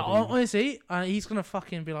Yeah, comedy? honestly, he's gonna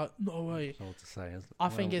fucking be like, no way. I don't know what to say. Is I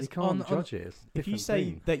think it's you can't on- judge it. It's a If you different say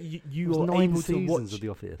thing. that you There's are 9 able to seasons watch, of The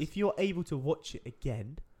Office. if you're able to watch it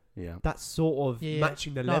again, Yeah. that's sort of Yeah, yeah.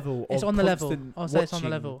 matching the No, level. It's of on the level. constant I'll say it's on the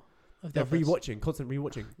watching- level of the Yeah, Office. rewatching, constant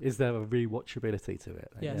rewatching. Is there a rewatchability to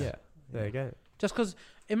it? Yes. Yeah. There you go. Just because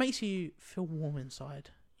it makes you feel warm inside.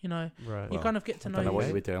 You know, Right. you Well, kind of get I to don't know know. what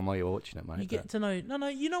you were doing while you were watching it, mate. You get to know. No,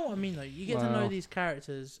 you know what I mean though. You get to know Well, these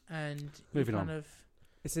characters, and you moving kind on. of.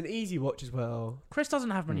 It's an easy watch as well. Chris doesn't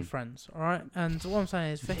have many Hmm. friends, all right. And what I'm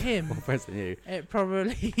saying is, for him, More friends than you. it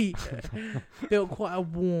probably built quite a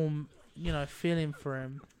warm, feeling for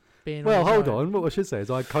him. Being Well, on his hold own. on. What I should say is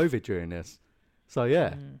I had COVID during this. So,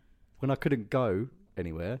 yeah, Mm. when I couldn't go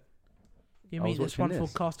anywhere, You I meet was this watching wonderful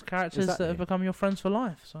this. cast of characters that Exactly. have become your friends for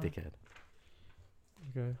life. So. dickhead.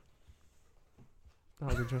 Okay. That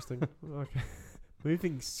was interesting. Okay.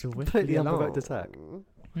 Moving swiftly Completely along. unprovoked attack.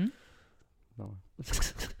 Hmm? No.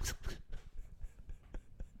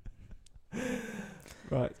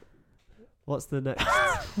 Right. What's the next?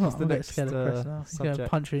 What's the next, scared of Chris now? He's gonna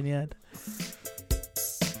subject? punch you in the head.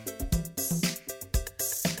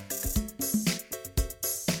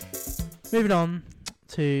 Moving on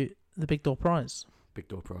to the Big Door Prize. Big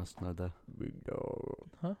door prize. No, Big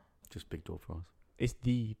door. just big door prize. It's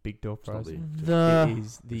the Big Door It's not Prize. the- The It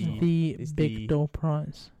is the. the it's Big the- Door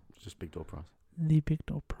Prize. It's just big door prize. The Big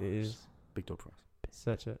Door It Prize. is. Big door prize.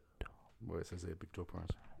 Search it. Well, it says here, big door prize.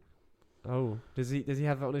 Oh, does he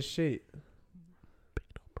have it on his sheet? Big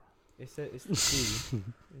Door Prize. It's the C.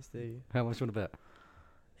 It's the. How much you want to bet?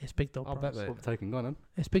 It's Big Door I'll Prize. bet, mate. What we're taking? Go on then.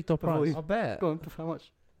 It's Big Door Before Prize. you- I'll bet. Go on. How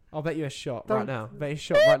much? I'll bet you a shot Don't- right now. Bet you a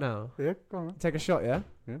shot right now. Yeah, go on. Take a shot, yeah.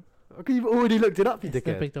 Okay, you've already looked it up, you It's the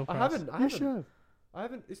dickhead. Big Door I Prize. haven't. I Yeah, haven't. sure. I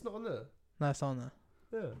haven't. It's not on there. No, it's not on there.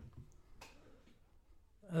 Yeah.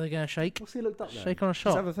 Are they going to shake? What's he looked up then? Shake on a There's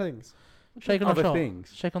shot. other things. Shake on a Other shot.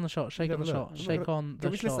 things. Shake on the shot. Shake on the Have a shot. look. Shake on Can the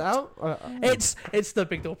we list it shot. out? It's the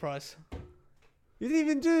Big Door Prize. You didn't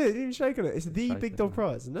even do it. You didn't even shake on it. It's the Shake Big it, Door yeah.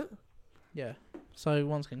 Prize, isn't it? Yeah. So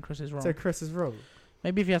once again, Chris is wrong. So Chris is wrong.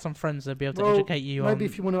 Maybe if you had some friends, they'd be able to Well, educate you on. Maybe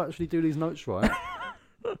if you want to actually do these notes right.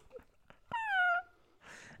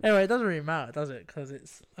 Anyway, it doesn't really matter, does it? Because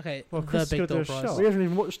it's okay. Well, the Chris is Big gonna do Door a Prize. shot. We haven't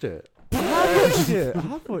even watched it. I have watched it. I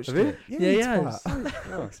have watched Have you? it. Yeah, you yeah.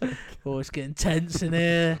 twat. Oh, it's getting tense in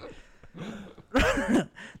here. The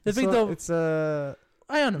Big So Door. It's Hang on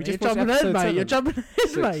a we minute. just You're watched jumping ahead, episode mate. You're 7. jumping ahead,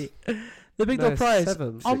 6. mate. The Big No, Door Prize.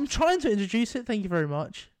 7. I'm trying to introduce it. Thank you very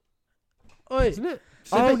much. Oi. Isn't it?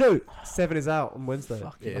 So Oh Big- no, 7 is out on Wednesday.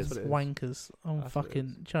 Fucking It is. That's what it is. wankers. I'm That's what it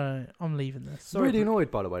fucking. Joe, I'm leaving this. I'm Sorry, really Bri- annoyed,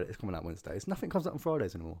 by the way, that it's coming out Wednesdays. Nothing comes out on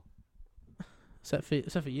Fridays anymore. Except for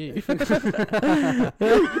you.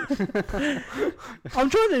 I'm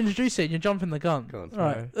trying to introduce it and you're jumping the gun. Go on.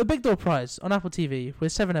 Right. Sorry. The Big Door Prize on Apple TV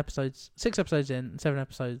with 6 episodes in, 7th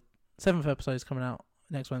episode is coming out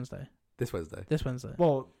next Wednesday. This Wednesday. This Wednesday.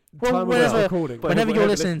 Well, Well, time of this whenever- recording. But Whenever you're whenever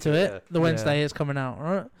listening to listen to it, it, the yeah. Wednesday is coming out,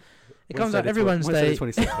 alright? It comes Wednesday out the every tw- Wednesday. the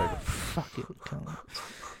 26th, maybe. Fuck it. Come on.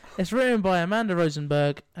 It's written by Amanda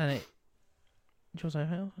Rosenberg and it. Do you want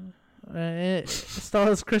to say it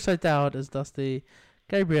stars Chris O'Dowd as Dusty,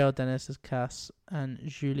 Gabrielle Dennis as Cass, and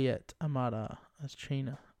Juliette Amada as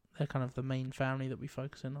China. They're kind of the main family that we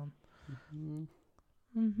focus in on.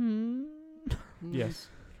 Mm-hmm. Yes.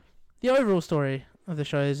 The overall story of the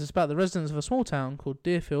show is it's about the residents of a small town called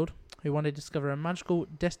Deerfield who one day discover a magical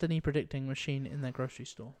destiny-predicting machine in their grocery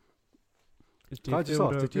store. Can I just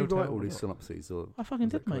ask, did you write all these synopses? Or I fucking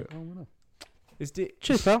was did, that mate. correct? Oh, no.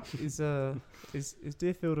 Cheers, pal. Is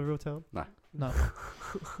Deerfield a real town? No.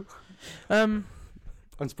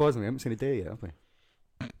 Unsurprisingly, I haven't seen a deer yet, have we?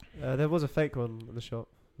 There was a fake one in the shop,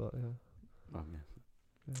 but yeah, Oh, yeah.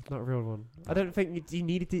 it's not a real one. I don't think do you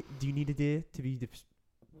need a deer to be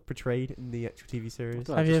portrayed in the actual TV series?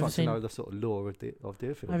 Have you ever seen? seen- To know the sort of lore of Deerfield. Have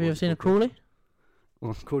you ever What's seen a it called? Crawley?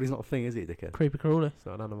 Well, Crawley's not a thing, is he, dickhead? Creepy Crawley. It's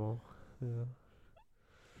not an animal. Yeah.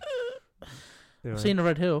 Anyway. I've seen a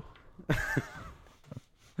Red Hill.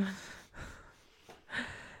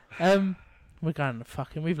 We're going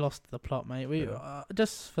fucking. We've lost the plot, mate. We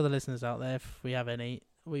just for the listeners out there, if we have any,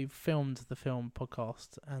 we've filmed the film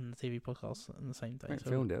podcast and the TV podcast on the same day. We ain't So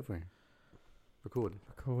filmed it, have we? Recorded.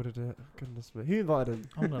 Recorded it. Goodness me. Who invited him?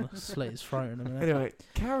 I'm gonna slit his throat in a minute. Anyway,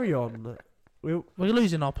 carry on. We're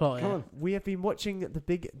losing our plot Come here. on. We have been watching the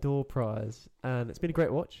Big Door Prize, and it's been a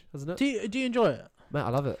great watch, hasn't it? Do you enjoy it? Mate, I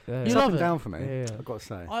love it. Yeah, You It's yeah. up love and it? down for me. Yeah, yeah. I've got to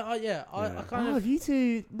say. I Yeah. kind Oh, of. have you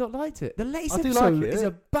two not liked it? The latest I do episode like it. is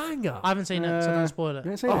a banger. I haven't seen it, so Uh, don't spoil You it.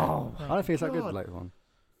 didn't see Oh, it? I don't think it's that good. God. The latest one.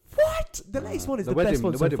 What? The latest one is the wedding, best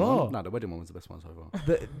one the so wedding far. One, no, the wedding one was the best one so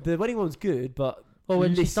far. The wedding one's good, but Or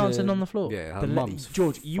when she's dancing listen, on the floor. Yeah, her the mum's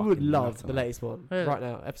George, you would fucking love nuts, the mate. latest one Really? right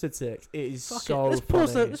now. Episode 6. It is Fuck so it. Let's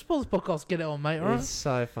pause funny. the podcast. Get it on, mate. All right. It's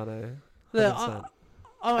so funny. Yeah, 100%.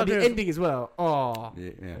 I And the agree with- ending as well. Oh,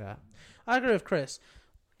 Yeah. yeah. I agree with Chris.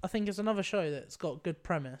 I think it's another show that's got good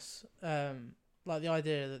premise. Like the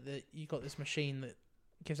idea that you got this machine that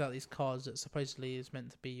gives out these cards that supposedly is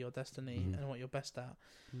meant to be your destiny Mhm. and what you're best at.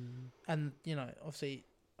 And you know, obviously,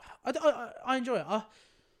 I enjoy it. I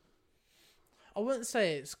wouldn't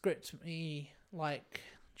say it scripts me like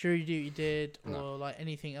Jury Duty did, or No. like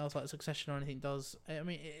anything else like Succession or anything does. I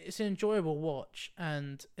mean, it's an enjoyable watch,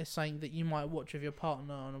 and it's something that you might watch with your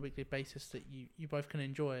partner on a weekly basis that you both can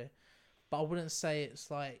enjoy. But I wouldn't say it's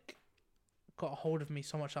like got a hold of me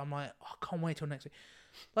so much that I'm like, oh, I can't wait till next week.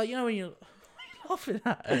 Like, you know, when you're what are you laughing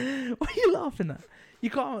at? What are you laughing at? You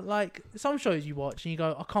can't, like, some shows you watch and you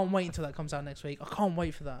go, I can't wait until that comes out next week. I can't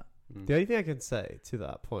wait for that. The only thing I can say to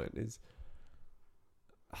that point is,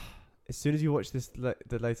 as soon as you watch the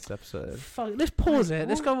latest episode, Fuck, let's pause it.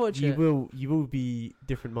 Let's go watch you it. will be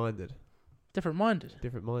different minded. Different minded.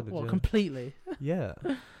 Different minded. What, Yeah. completely? Yeah.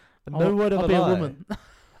 And I'll- no word of I'll a be lie. a woman. Are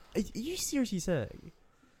you seriously saying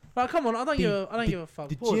Right, come on. I don't The- give a fuck.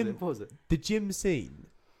 the Pause gym- it. Pause it. the gym scene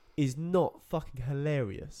is not fucking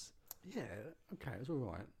hilarious? Yeah. Okay, it's all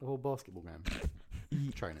right. The whole basketball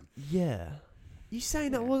game. Training. Yeah. You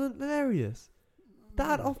saying that Yeah. wasn't hilarious?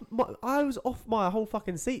 I was off my whole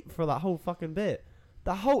fucking seat for that whole fucking bit.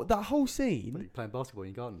 That whole What, are scene. you playing basketball in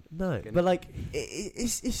your garden? No, Getting- but like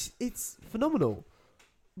it's phenomenal.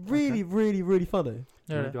 Really, really, really funny.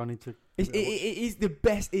 Yeah. Maybe I need to. It is the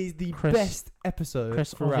best. Is the Chris- best episode.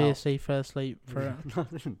 Chris throughout. obviously fell asleep for it.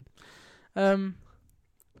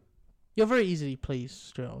 You're very easily pleased,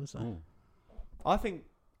 Stuart, I would say. Oh. I think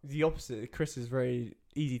the opposite. Chris is very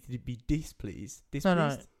easy to be displeased.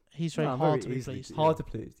 No, he's very No, I'm hard very to be easily- pleased. Hard to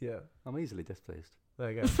please. Yeah. I'm easily displeased.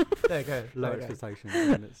 There you go. There you go. Low There you go. expectations.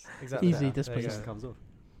 And it's Exactly. Easily There you displeased. go. just comes off.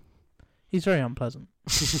 He's very unpleasant.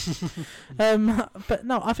 But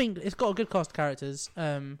no, I think it's got a good cast of characters.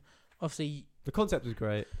 Obviously, The concept was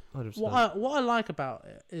great. 100%. what I like about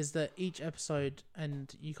it is that each episode,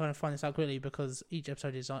 and you kind of find this out quickly because each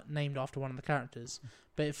episode is named after one of the characters,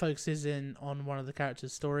 but it focuses in on one of the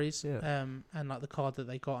characters' stories, Yeah. and like the card that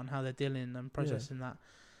they got and how they're dealing and processing that.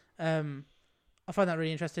 I find that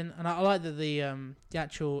really interesting, and I like that the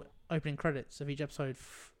actual opening credits of each episode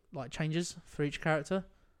like changes for each character,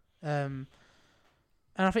 and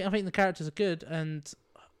I think the characters are good, and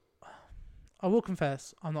I will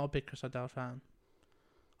confess I'm not a big Chris O'Dowd fan.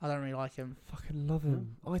 I don't really like him. Fucking love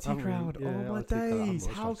him. IT haven't really- Crowd. yeah, oh my IT Crowd, I haven't days.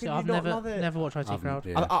 watched How it. can So you I've not love it? never watched IT haven't- Crowd.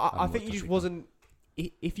 yeah, I haven't think you watched just IT wasn't.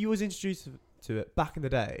 If you was introduced to it back in the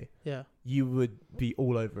day, Yeah. you would be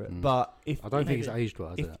all over it. Mm. but if I don't think it's Maybe. aged well,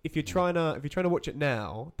 has it? if you're trying to watch it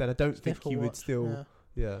now, then I don't think Difficult you would watch, still.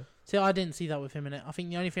 Yeah. See, I didn't see that with him in it. I think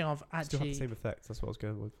the only thing I've Still have the actually, same effects. That's what I was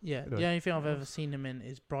going with. yeah, Anyway. the only thing I've ever seen him in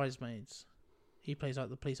is Bridesmaids. He plays like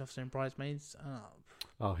the police officer in Bridesmaids.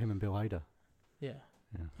 Oh, him and Bill Hader. Yeah.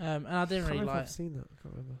 Yeah. And I didn't I really don't know if like. I've seen that. I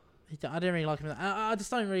can't remember. I didn't really like him in that. I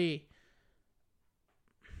just don't really.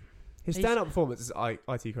 His He's- stand-up performance is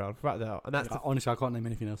IT Crowd, without doubt, and that's the Honestly, I can't name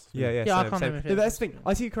anything else. Yeah, Yeah, I same, can't same. name anything. No, but that's the thing.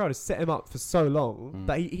 IT Crowd has set him up for so long Mm.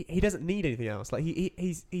 that he doesn't need anything else. Like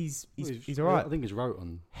he's Well, alright. I think he's wrote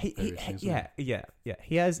on. various things, Yeah.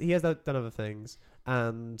 He has done other things,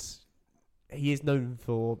 and he is known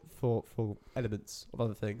for elements of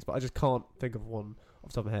other things. But I just can't think of one off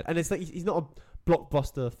the top of my head. And it's like he's not a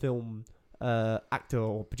blockbuster film actor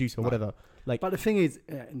or producer or No. whatever. Like, But the thing is,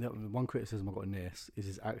 the one criticism I got in this is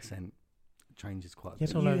his accent changes quite a yeah, bit.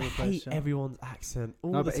 It's all but you over the place, hate yeah. everyone's accent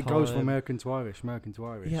all No, the but time. it goes from American to Irish, American to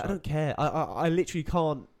Irish. Yeah, I so- don't care. I literally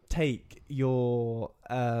can't take your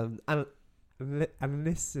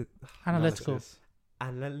analysis. Analytical.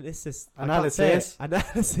 Analysis. I can't Analysis. say it.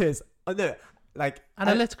 Analysis. Oh no, like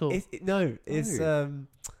Analytical. It's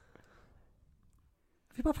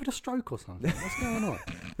Have you both had a stroke or something? What's going on?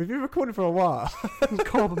 we've been recording for a while. There's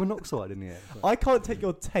carbon monoxide in the air. I can't take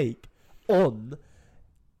your take on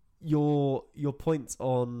your points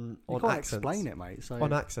on You can't accents. explain it, mate. So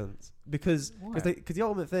On accents because Why? the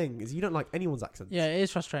ultimate thing is you don't like anyone's accents. Yeah, it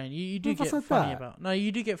is frustrating. You do Well, get that's funny not bad. about. No,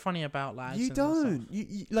 you do get funny about like. You accents and stuff. don't.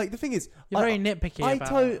 You like the thing is You're I- very nitpicky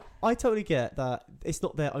about. it. I totally get that it's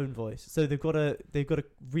not their own voice, so they've got to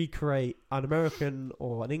recreate an American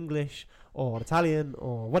or an English or an Italian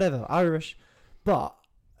or whatever Irish, but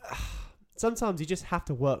sometimes you just have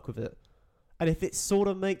to work with it, and if it sort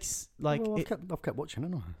of makes like well, it, I've kept watching,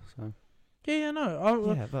 haven't I? So yeah,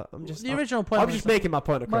 but I'm just the original point. I'm was just that- making my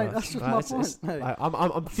point across. Mate, that's just right? my It's- point. Mate.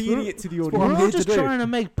 I'm feeding it to the what audience. I'm We're here all to just do. trying to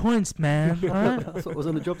make points, man. Alright? That's what was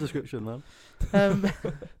on the job description, man.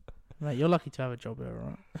 Mate, you're lucky to have a job here,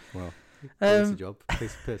 right? Well, it's a Um, job.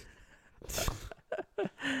 Piece of piss.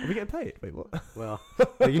 Are we getting paid? Wait, what? Well,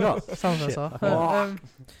 are you not? Some of us Shit. are.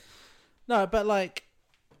 No, but like,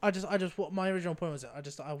 I just, what my original point was,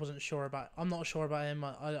 I wasn't sure about. I'm not sure about him.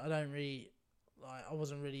 I don't really, like, I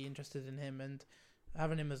wasn't really interested in him, and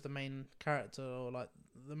having him as the main character, or like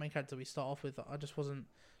the main character we start off with, I just wasn't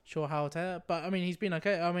sure how to. But I mean, he's been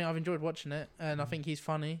okay. I mean, I've enjoyed watching it, and I think he's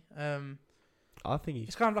funny. I think he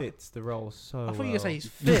It's kind of like. fits the role so. I thought you were well. gonna say he's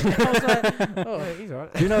fit. I was like, oh, Yeah, he's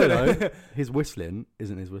alright. Do you know though? His whistling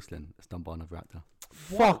isn't his whistling. It's done by another actor.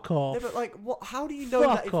 fuck off. Yeah, but like, what? How do you know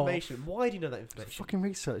Fuck that off. information? Why do you know that I information? fucking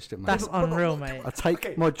researched it, man. That's unreal, mate. I take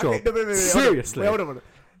Okay, my job okay, no, seriously. Hold on.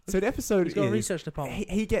 So the episode He's got a is research department.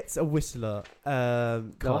 he gets a whistler. No,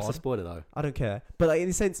 that's a Card. spoiler though. I don't care, but like in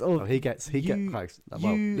the sense of Oh, he gets you- close.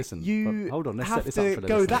 Well, you listen. you but hold on. Let's set have this up to for the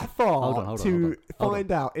go listener. that far Hold on, to hold on.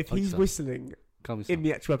 find out if Hold he's yourself. whistling Calm yourself. in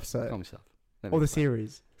the actual episode Calm yourself. Let me or the explain.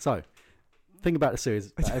 series. So, think about the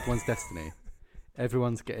series. About everyone's destiny.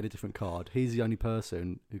 Everyone's getting a different card. He's the only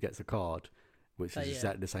person who gets a card, which is Yeah.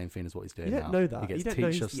 exactly the same thing as what he's doing You now. don't know that. He gets You don't know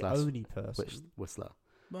teacher he's the slash only person. whistler.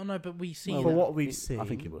 Well, no, but we see Well, For that. what we've I seen,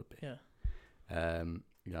 think it would be. Yeah.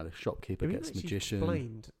 You know, the shopkeeper Have you gets actually magician.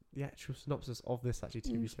 explained the actual synopsis of this actually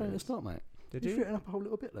TV series? It's not, mate. Did You've you? written up a whole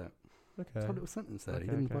little bit there. Okay. A whole little sentence there. Okay, He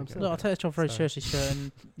didn't okay, by okay. himself. Look, I take this job very So- seriously, sir,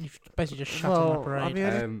 and you've basically just shut him up Well, I already.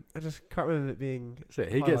 mean, I just can't remember it being. So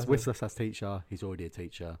he gets highlighted. whistler slash teacher. He's already a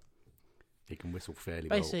teacher. He can whistle fairly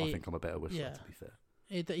well. I Basically, think I'm a better whistler, yeah. to be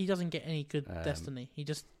fair. He doesn't get any good Um, destiny. He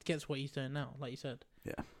just gets what he's doing now, like you said.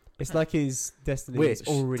 It's like his destiny Which is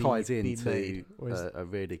already ties been into made. Or is a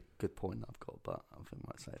really good point that I've got, but I think I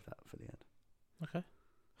might save that for the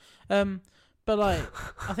end. But like,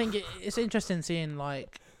 I think it's interesting seeing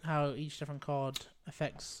like how each different card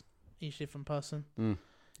affects each different person. Mm.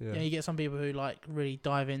 yeah. You know, you get some people who like really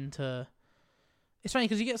dive into. It's funny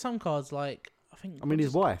because you get some cards like I think. I mean,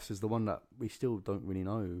 his wife's is the one that we still don't really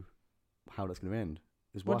know how that's going to end.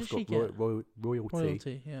 His What wife's did she got get? royalty.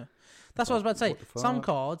 royalty. Yeah, that's what I was about to say. What the Some fuck?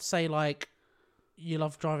 cards say like you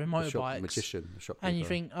love driving The shop motorbikes. magician, the shopkeeper. And you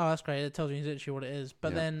think, oh, that's great. It tells you literally what it is.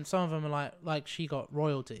 But Yeah. then some of them are like she got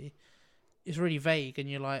royalty. It's really vague, and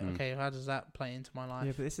you're like, okay, how does that play into my life?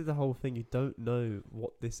 Yeah, but this is the whole thing. You don't know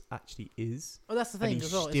what this actually is. Well, that's the And thing you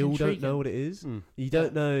as well. still it's don't intriguing. know what it is. Mm. You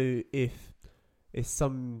don't know if it's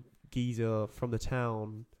some geezer from the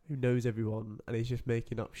town who knows everyone and is just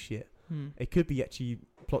making up shit. It could be actually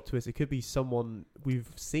plot twist. It could be someone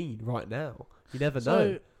we've seen right now. You never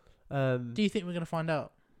know. Do you think we're gonna find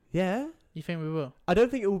out? Yeah. You think we will? I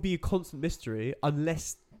don't think it will be a constant mystery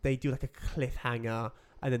unless they do like a cliffhanger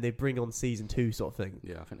and then they bring on season 2 sort of thing.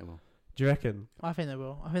 Yeah, I think they will. Do you reckon? I think they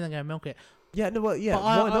will. I think they're gonna milk it. Yeah. No. Well. Yeah. But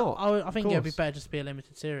why not? I think it'd be course. better just to be a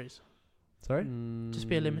limited series. Sorry. Just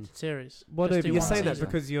be a limited series. Well, Just no, do but you're one saying that season.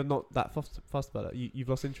 because you're not that fussed about it. You've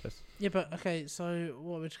lost interest. Yeah, but okay. So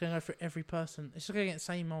what? We're just gonna go for every person. It's just gonna get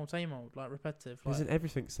same old, like repetitive. Like, Isn't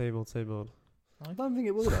everything same old, same old? I don't think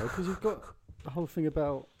it will though, because you've got the whole thing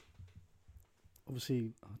about.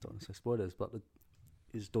 Obviously, I don't want to say spoilers, but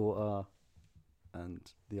his daughter and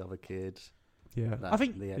the other kid. Yeah. That, I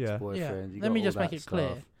think- the Yeah. ex-boyfriend. you Let got me all just make that it clear.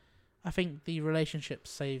 stuff. I think the relationships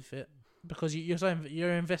save it because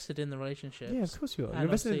you're invested in the relationships. Yeah, of course you are. And You're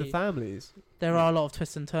invested in the obviously- families. There are a lot of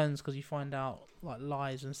twists and turns because you find out like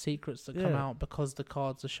lies and secrets that come Yeah. out because the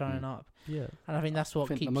cards are showing up, Yeah. and I think that's what I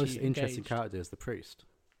think keeps the most you interesting engaged. character is the priest.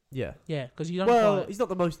 Yeah. Yeah, because you don't. Well, quite- he's not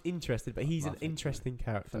the most interested, but he's Well, I an think, interesting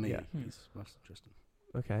character. For me, Yeah. he's most interesting.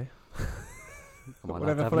 Okay. Am I allowed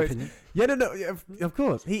Whatever to have an floats- opinion? Yeah. No. Yeah, of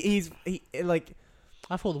course. He like.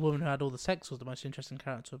 I thought the woman who had all the sex was the most interesting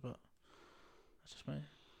character, but that's just me.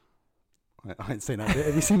 I ain't seen that bit.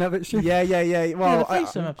 Have you seen that bit, Stu? Yeah. Well, the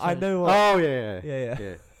threesome episode. I know. What, Oh, yeah. yeah.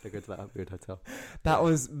 Yeah, they go to that weird hotel. That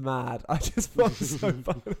was mad. I just thought it was so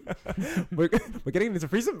fun. we're getting into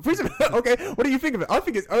threesome. Okay. What do you think of it? I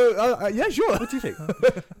think it's. Yeah, sure. What do you think?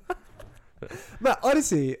 Man,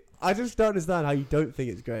 honestly, I just don't understand how you don't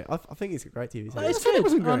think it's great. I think it's a great TV It's series. said it good.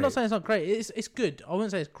 wasn't I'm not great. saying it's not great. It's good. I wouldn't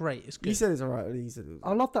say it's great. It's You good. said it's alright. You said it was,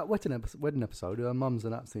 I love that wedding episode. Her mum's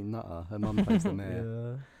an absolute nutter. Her mum plays the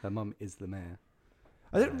mayor. yeah. Her mum is the mayor.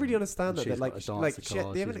 I don't really understand that. She's Like, got a like dancer she,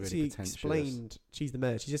 card, they haven't she's actually really pretentious. explained she's the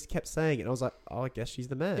mayor. She just kept saying it. And I was like, oh, I guess she's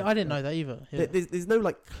the mayor. Yeah, I didn't know that either. Yeah. There's no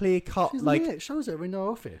like clear cut She's like the mayor. It shows her in her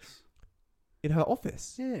office. in her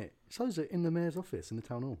office. Yeah. So is it in the mayor's office in the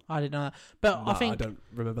town hall? I didn't know that, but I Nah, think I don't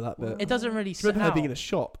remember that bit. it doesn't really. I Sit remember her out. being in a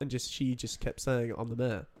shop and she just kept saying, "I'm the mayor."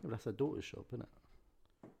 Yeah, but that's her daughter's shop, isn't it?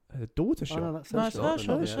 Her daughter shop. Oh, no, that's No, her it's shop. her isn't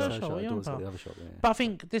shop, it? it's Yeah, her it's shop, what Her are you on daughter's got about? the other shop, yeah. But I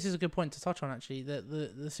think this is a good point to touch on. Actually, that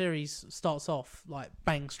the series starts off like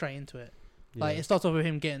bang straight into it. Like it starts off with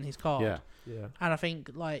him getting his card. Yeah. yeah. And I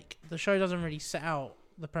think like the show doesn't really set out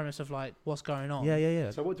the premise of like what's going on.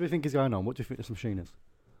 Yeah. So what do we think is going on? What do you think this machine is?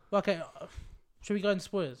 Okay, should we go into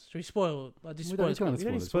spoilers? Should we spoil? Like, do We don't spoilers? go into we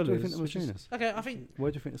don't need spoilers. What do you spoilers, think the we machine just- is? Okay, I think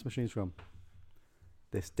Where do you think this machine's from?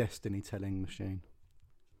 This destiny-telling machine.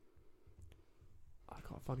 I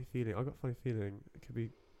got a funny feeling. It could be.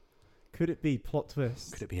 Could it be plot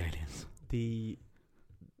twist? Could it be aliens? The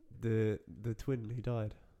twin who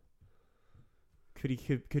died. Could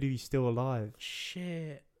he be still alive?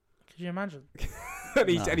 shit. Could you imagine? and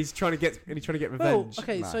No. he's trying to get Well, revenge.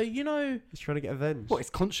 okay, No. so you know, He's trying to get revenge. What? It's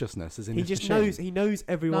consciousness, as in he this just machine? knows. He knows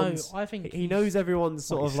no, everyone's. I think He knows everyone's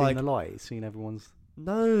What, sort he's of seen like. the light. He's seen everyone's.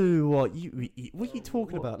 No, what are you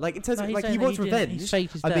talking What? about? Like in terms No, of he's like saying he that wants didn't- He revenge.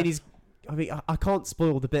 faked his I death. mean, I can't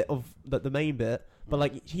spoil the bit of the main bit, but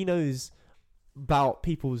like he knows about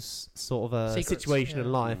people's sort of Secrets, situation yeah.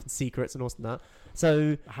 in life and secrets and all that.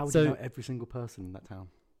 So How would So- you know every single person in that town?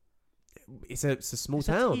 it's a small It's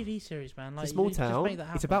town. a TV series, man. Like, It's a small you just town. make that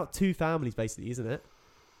It's happen. about two families basically, isn't it?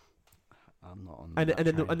 I'm not on. And that and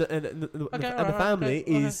then train. the Okay, and alright, the family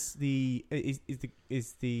okay.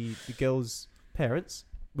 is the girl's parents,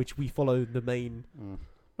 which we follow the main. Mm.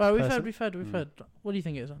 Well, we've person. heard. Mm. What do you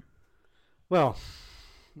think it is? Then? Well,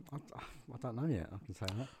 I don't know yet. I can say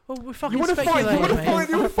that. Well, we're fucking You want to find? speculating, You want to mate. find?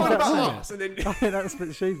 You want to find about Yeah. us, and then I think that's a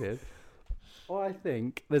bit stupid. I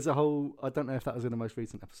think there's a whole. I don't know if that was in the most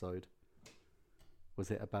recent episode. Was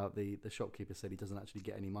it about the shopkeeper said he doesn't actually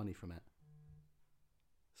get any money from it?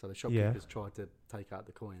 So the shopkeepers tried to take out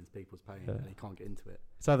the coins people's paying, Yeah. and he can't get into it.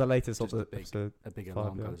 so the latest Just of a the big- episode. A big 5,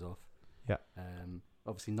 alarm yeah. goes off. Yeah.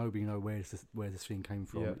 Obviously, nobody know where this thing came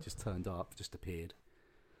from. Yeah. It just turned up, just appeared.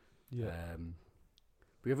 Yeah.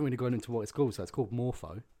 We haven't really gone into what it's called. So it's called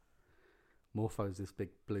Morpho. Morpho is this big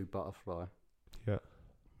blue butterfly. Yeah.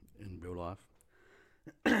 In real life.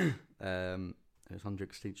 It's under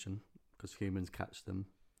extinction because humans catch them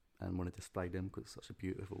and want to display them because it's such a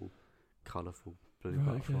beautiful, colourful blue Right,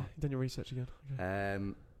 butterfly. okay. Done your research again.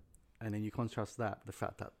 Okay. And then you contrast that with the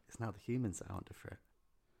fact that it's now the humans that are under threat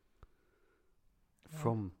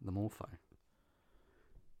from the Morpho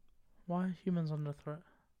Why are humans under threat?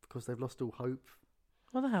 because they've lost all hope.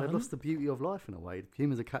 Well, they They've haven't. lost the beauty of life in a way.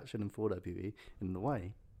 Humans are catching them for their beauty in a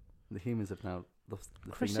way. The humans have now lost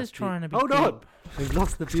the Chris thing that's is trying to be. Hold on! deep. They've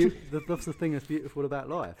lost the beauty. They've lost the thing that's beautiful about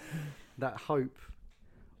life. That hope,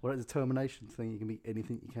 or that determination thing. You can be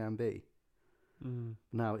anything you can be. Mm.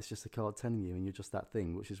 Now it's just a card telling you, and you're just that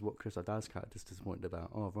thing, which is what Chris O'Dowd's character is disappointed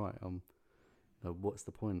about. Oh right, what's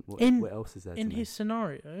the point? What else is there? In to his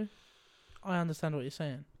scenario, I understand what you're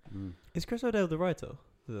saying, me? Is Chris O'Dowd the writer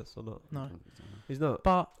for this or not? No. He's not.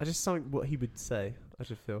 but I just something what he would say. I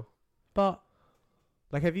just feel but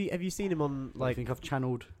like have you seen him on I like think I've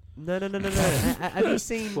channeled no. Have you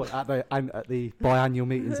seen what at the biannual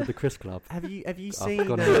meetings of the Chris Club. have you I've seen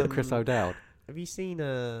gone to Chris O'Dowd. have you seen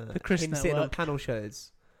The Chris him sitting on Network. panel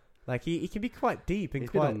shows? Like he can be quite deep and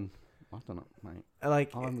He's been quite on. I don't know, mate.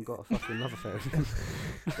 like I haven't got a fucking love affair with him.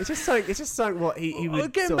 it's just something what he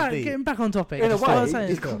would getting sort of back, be. getting back on topic. In a What I'm way, saying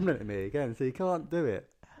he's is- complimenting me again, so you can't do it.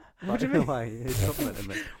 What do you In a mean? way, he's complimenting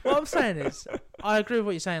me. what I'm saying is, I agree with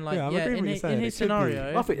what you're saying. Like, Yeah, I'm yeah, agreeing in, with what you're in saying. his It could be.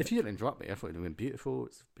 scenario, I thought if you didn't interrupt me, I thought it would have been beautiful.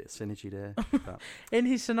 It's a bit of synergy there. But in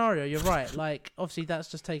his scenario, you're right. Like, obviously, that's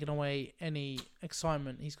just taken away any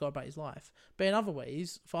excitement he's got about his life. But in other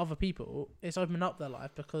ways, for other people, it's opened up their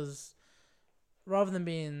life because rather than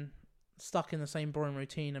being stuck in the same boring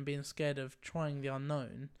routine and being scared of trying the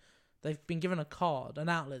unknown, they've been given a card, an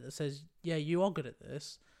outlet that says, "Yeah, you are good at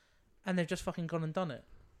this," and they've just fucking gone and done it.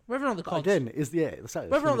 Whether or not the But card's again, is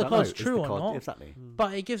Whether or not the card's true or not. Exactly.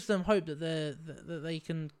 but it gives them hope that they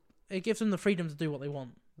can. It gives them the freedom to do what they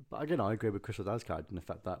want. But again, I agree with Chris O'Dowd's card in the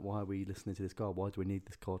fact that why are we listening to this card? Why do we need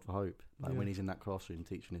this card for hope? Like Yeah. when he's in that classroom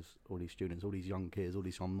teaching all these students, all these young kids, all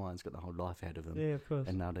these young minds got their whole life ahead of them, Yeah, of course.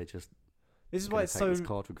 and now they just This is gonna why it's take so this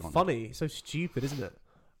card for granted. funny, so stupid, isn't it?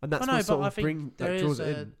 And that's I know, what but sort I of think there draws is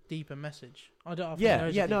it a in. deeper message. I think Yeah, there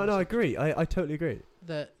is a yeah, deeper no, I message agree. I totally agree.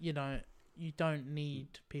 that you don't need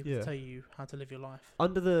people Yeah. to tell you how to live your life.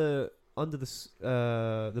 Under the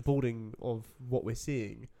boarding of what we're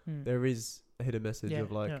seeing, Hmm. there is a hidden message yeah,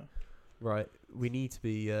 of like, yeah. right, we need to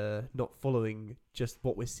be not following just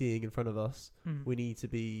what we're seeing in front of us. Hmm. We need to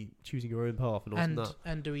be choosing our own path and all and that.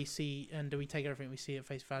 and do we take everything we see at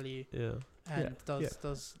face value? Yeah. And Yeah,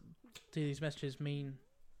 do these messages mean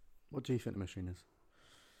What do you think the machine is?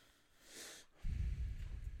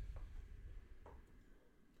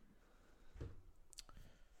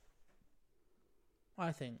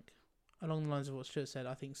 I think, along the lines of what Stuart said,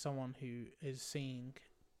 I think someone who is seeing,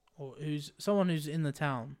 or who's in the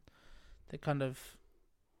town, that kind of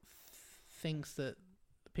thinks that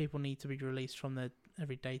people need to be released from their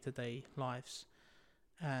every day-to-day lives,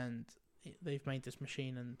 and they've made this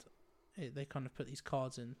machine, and they kind of put these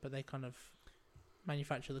cards in, but they kind of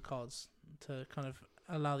manufacture the cards to kind of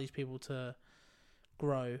allow these people to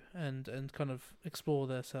grow and kind of explore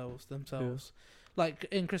themselves. Yeah. Like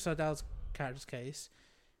in Chris O'Dowd's character's case,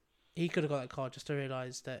 he could have got that card just to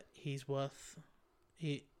realise that he's worth,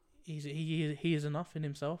 he is enough in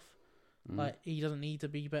himself. Like, he doesn't need to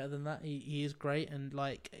be better than that. He is great, and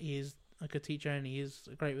like, he is a good teacher, and he is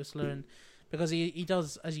a great whistler, and because he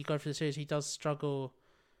does, as you go through the series, he does struggle,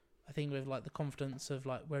 I think, with like the confidence of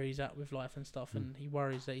like where he's at with life and stuff, and he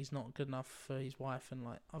worries that he's not good enough for his wife and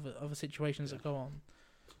like other situations that go on.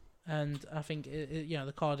 And I think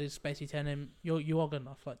the card is basically telling him, you are good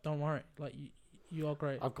enough. Like, don't worry. Like, you are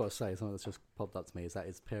great. I've got to say, something that's just popped up to me is that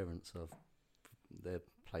his parents they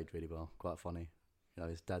played really well. Quite funny. You know,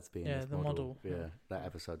 his dad's being his the model. Yeah, that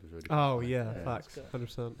episode was really. Oh funny. yeah, facts,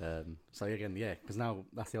 100%. So again, because now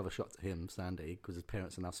that's the other shot to him, Sandy, because his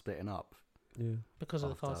parents are now splitting up. Yeah, because of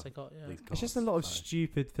the cards they got. Yeah, it's just a lot of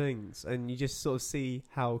stupid things, and you just sort of see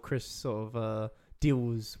how Chris sort of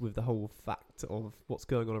deals with the whole fact of what's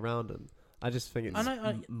going on around him. I just think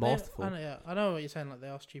it's masterful. I know what you're saying. Like, they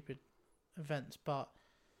are stupid events, but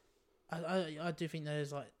I do think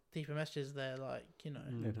there's like deeper messages there. Like, you know,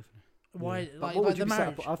 yeah, definitely. Why? Yeah. Like, what would the you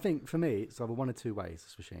marriage. say? I think for me, it's either one of two ways.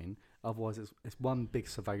 This machine. Otherwise, it's one big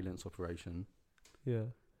surveillance operation. Yeah.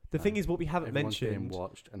 The thing is, what we haven't everyone's mentioned. being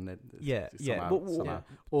watched, and then somehow.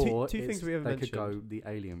 Or two things we haven't they mentioned. could go the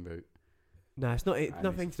alien route. No, it's not. It's And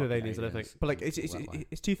nothing it's to do with fucking aliens, I don't think. aliens But like, in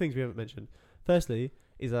it's two things we haven't mentioned. Firstly,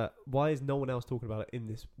 is that why is no one else talking about it in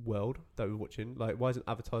this world that we're watching? Like, why isn't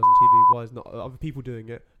advertised on TV? Why is not other people doing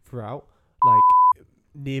it throughout? Like,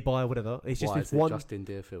 nearby or whatever. It's just Why this is it one. Justin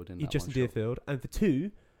Deerfield in You're that Justin one shot? Deerfield, and for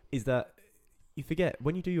two, is that you forget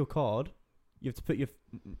when you do your card, you have to put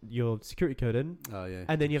your security code in, Oh yeah.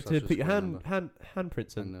 and then you have to Social put your security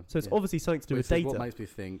handprints in. And, So it's yeah. obviously something to do with Which is data. what makes me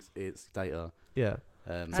think it's data. Yeah.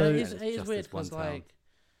 And So- it and is it's just weird this one because town. like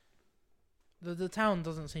the town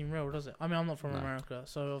doesn't seem real, does it? I mean, I'm not from No. America,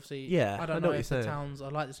 so obviously, Yeah, I I don't know know what if you're the saying. towns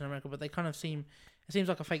are like this in America, but they kind of seem. It seems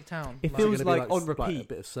like a fake town. It like, feels It's gonna be like on a repeat.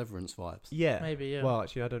 bit of Severance vibes. Yeah. maybe, yeah. Well,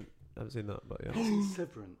 actually, I haven't seen that, but yeah.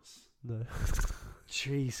 Severance. No.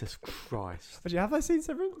 Jesus Christ. Actually, have I seen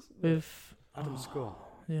Severance? With Adam Scott.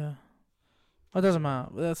 yeah. It doesn't matter.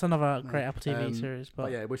 That's another great No. Apple TV series, but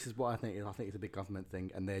yeah, which is what I think. I think it's a big government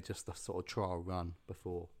thing, and they're just a sort of trial run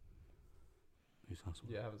before. Who's Hustle?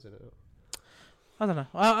 Yeah, I haven't seen it. I don't know.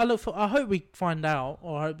 I hope we find out,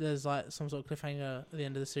 or I hope there's like some sort of cliffhanger at the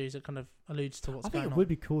end of the series that kind of alludes to what's I going think it on. would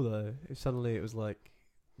be cool though if suddenly it was like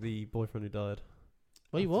the boyfriend who died.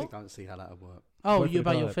 Wait, what? I don't see how that would work. Oh, Boyfriend you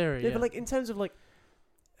about your died. theory? Yeah, Yeah, but like in terms of like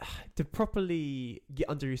to properly get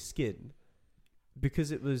under his skin,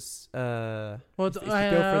 because it was well, it's the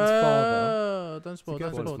girlfriend's father. Don't spoil.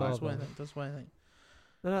 It's the Don't spoil. girlfriend's Don't spoil father. anything. Don't spoil anything.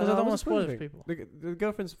 No, Because I don't want to wasn't spoil it for anything. people. The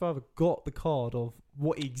girlfriend's father got the card of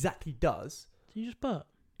what he exactly does. Did you just burp?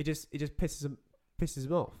 It just pisses him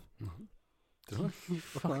off. Did I? You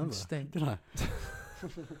fucking stink. Did I?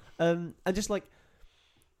 And just like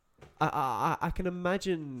I can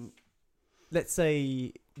imagine, let's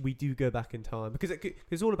say we do go back in time, because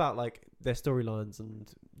it's all about like their storylines,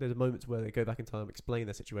 and there's moments where they go back in time, explain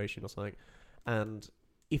their situation or something, and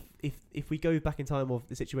if we go back in time of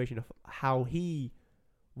the situation of how he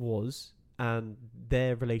was and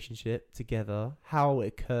their relationship together, how it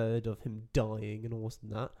occurred of him dying and all this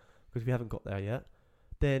and that, because we haven't got there yet,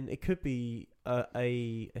 then it could be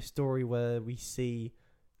a story where we see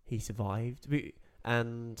he survived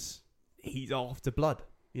and he's after blood,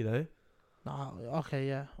 you know. No, okay,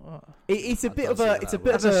 yeah. It's a I bit don't of see a that it's a way.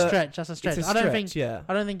 bit That's of a a stretch. That's a stretch. It's a I don't stretch, think. yeah.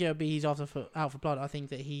 I don't think it would be he's out for blood. I think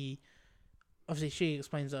that he. Obviously, she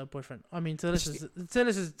explains that her boyfriend. I mean, to the listeners,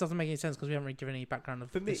 it doesn't make any sense because we haven't really given any background of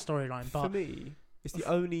For the me- storyline. For But me, it's the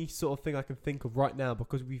only sort of thing I can think of right now,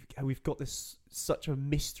 because we've got this such a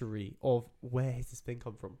mystery of where has this thing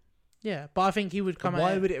come from. yeah, but I think he would come And at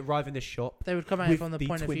why it. would it arrive in this shop? They would come at it with from the the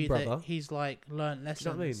point of twin view brother? that he's like learned lessons Do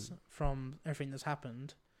you know what I mean? from everything that's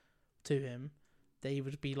happened to him. That he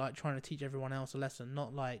would be like trying to teach everyone else a lesson,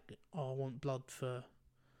 not like, oh, I want blood for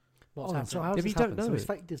what's happened. So how Yeah, does but this you don't happen? So know he's it.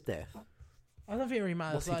 faked his death. I don't think it really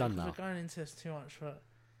matters. What's he like, done 'cause now? we're going into this too much. But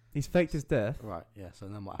He's faked his death, Right. Yeah. So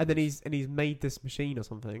then what? and then happens? he's made this machine or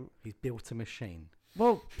something. He's built a machine.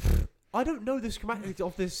 Well, I don't know the schematics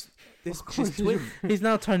of this twin. He's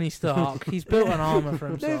now Tony Stark. He's built an armor for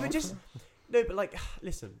himself. But like,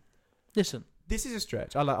 listen. This is a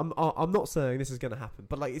stretch. I'm not saying this is going to happen,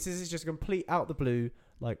 but like, this is just a complete out of the blue,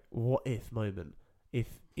 like, what if moment. If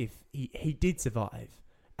he did survive,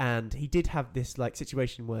 and he did have this like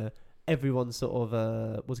situation where everyone sort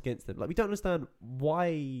of was against him. Like, we don't understand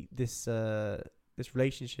why this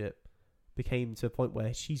relationship became to a point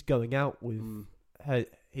where she's going out with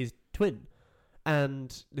his twin,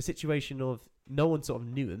 and the situation of no one sort of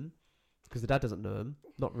knew him because the dad doesn't know him,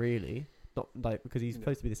 not really. Not like because he's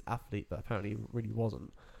supposed to be this athlete, but apparently he really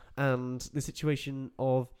wasn't. And the situation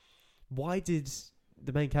of why did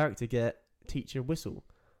the main character get teacher whistle,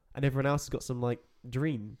 and everyone else has got some like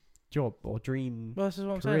dream job or dream. Well, this is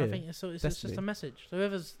what I'm saying. I think it's just a message. So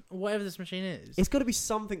whatever this machine is, it's got to be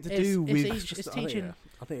something to do with. It's teaching.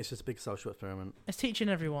 I think it's just a big social experiment. It's teaching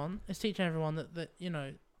everyone. It's teaching everyone that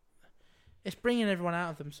it's bringing everyone out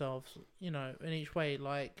of themselves, in each way.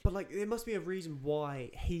 Like, but like, there must be a reason why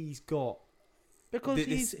he's got because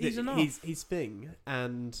he's enough. His thing,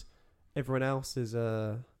 and everyone else has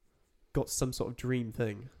got some sort of dream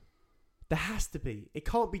thing. There has to be. It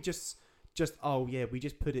can't be just oh yeah, we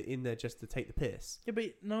just put it in there just to take the piss. Yeah, but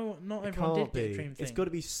not everyone did get a dream thing. It's got to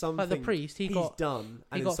be something. Like the priest, he's done,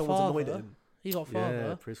 and got someone's father. annoyed at him. He got father.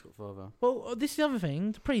 Yeah, priest got father. Well, this is the other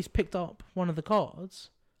thing. The priest picked up one of the cards.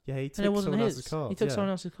 Yeah, he took and it wasn't someone his. else's card. He took someone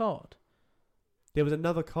else's card. There was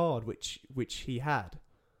another card which he had.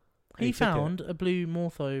 He found a blue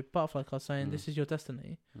Morpho butterfly card saying, "This is your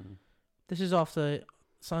destiny." This is after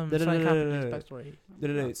something happened in his backstory.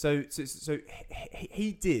 No. So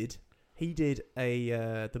he did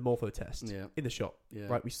the Morpho test in the shop. Yeah.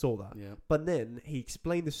 Right, we saw that. Yeah. But then he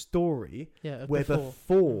explained the story where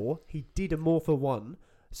before he did a Morpho 1.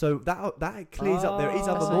 So that clears up there is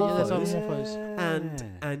other Morphos.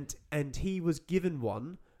 And he was given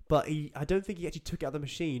one, but I don't think he actually took it out of the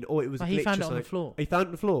machine, or it was a glitch. He found it on the floor. He found it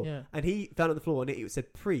on the floor. Yeah. And he found it on the floor, and it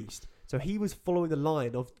said priest. So he was following the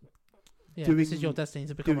line of this is your destiny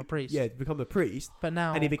to become a priest. Yeah, to become a priest. But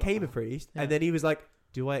now, and he became a priest, and then he was like,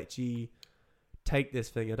 "Do I actually take this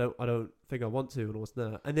thing? I don't think I want to." And what's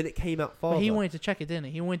that? And then it came out farther. But he wanted to check it, didn't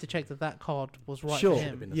he? He wanted to check that card was right for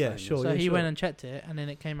him. Yeah, sure. So he went and checked it, and then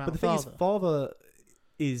it came out. But the thing is, father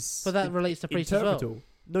is. But that relates to priest as well.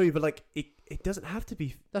 No, but like it doesn't have to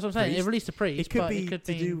be. That's what I'm saying. It released a priest. It could be to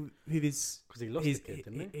do with his because he lost his kid,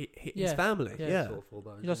 didn't he? His family. Yeah.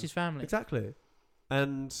 He lost his family. Exactly,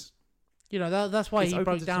 and. that's why he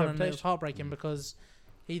broke down, and it was heartbreaking because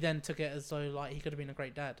he then took it as though like he could have been a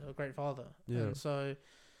great dad or a great father. Yeah. And so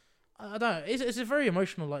I don't know. It's a very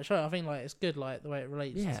emotional like show. I think like it's good like the way it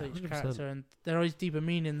relates to each 100%. Character, and there is deeper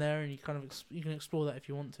meaning there, and you kind of you can explore that if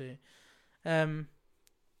you want to.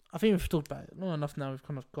 I think we've talked about it not enough now. We've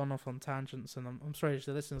kind of gone off on tangents, and I'm sorry to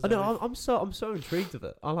the listeners. I know. I'm so intrigued of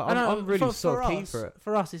it. I'm really so keen for it.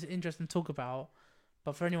 For us, it's interesting to talk about,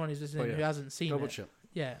 but for anyone who's listening who hasn't seen it.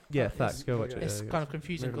 Yeah, facts. Go watch it. It's kind of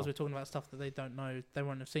confusing because we're talking about stuff that they don't know, they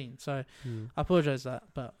won't have seen. So I apologise for that,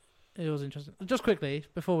 but it was interesting. Just quickly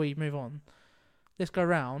before we move on, let's go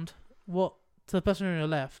round. To the person on your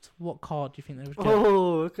left, what card do you think they would get?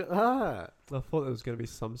 Oh, look at that! I thought there was going to be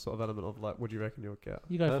some sort of element of like, what do you reckon you'll get?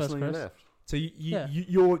 You go first, Chris. Left. So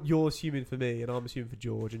you're assuming for me, and I'm assuming for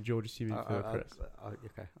George, and George assuming for Chris.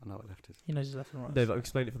 Okay, I know what left is. He knows his left and right. No, but I'll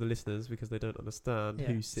explain it for the listeners because they don't understand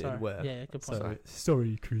who's sitting where. Yeah, good point.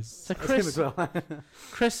 Sorry, Chris. So Chris,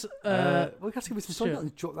 Chris, we got to give me some time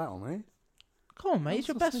to jot that on, eh? Come on, mate. It's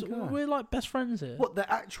your best. We're like best friends here. What,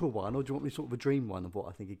 the actual one, or do you want me sort of a dream one of what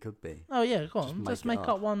I think it could be? Oh yeah, go on. Just make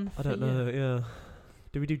up one. I don't know. Yeah.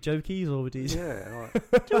 Do we do jokies or we do? Yeah. Right. Do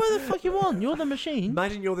whatever the fuck you want. You're the machine.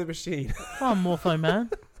 Imagine you're the machine. Come on, Morpho Man.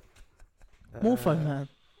 Morpho Man.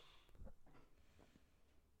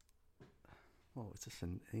 Well, it's just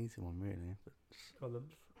an easy one, really. But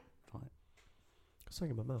Right.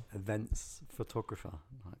 Something in my mouth. Events photographer,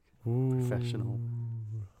 like professional.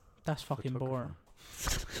 That's fucking boring.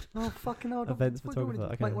 Oh, fucking hell. Events photographer.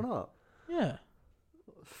 Okay. Make one up. Yeah.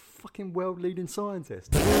 Fucking world-leading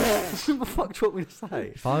scientist. What the fuck do you want me to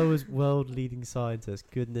say? If I was world-leading scientist,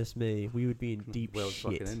 goodness me, we would be in deep World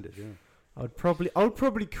shit. fucking ended, yeah. I would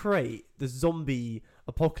probably create the zombie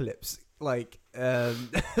apocalypse, like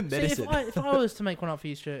medicine. See, if I was to make one up for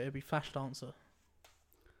you, Stuart, it'd be Flash Dancer.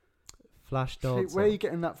 Flash Dancer. Where are you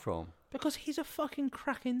getting that from? Because he's a fucking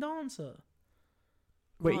cracking dancer.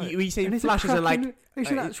 Wait, Right. you see And he's a flashes and like. cracking-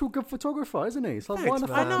 he's an actual good photographer, isn't he? So why Thanks, the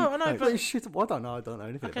man. I know, Like, but shit, well, I don't know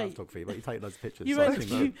anything Okay. about photography, but you take loads of pictures. you so I went,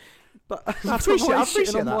 think you, but I appreciate why are you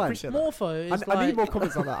shitting that. on I mine? appreciate that. Morpho is I need like more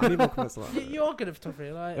comments on that. I need more comments on that. you are good at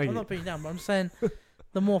photography. Like Thank I'm you. not being down, but I'm saying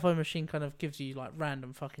the Morpho machine kind of gives you like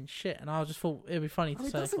random fucking shit, and I just thought it'd be funny to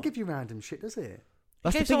It say. doesn't give you random shit, does it?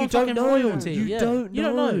 That's the gave thing. You someone don't know. fucking royalty, You yeah. don't You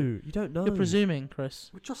don't know. know. You don't know. You're presuming, Chris.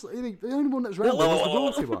 Well, just the only one that was random was the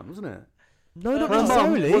royalty one, wasn't it? No, not Her Her mum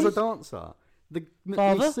necessarily. was a dancer. The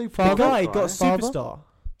Father? super The Father? guy guy got Father? superstar.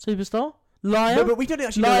 Superstar, liar, No, but we don't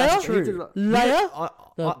actually know Liar? that's He did true. like- liar. I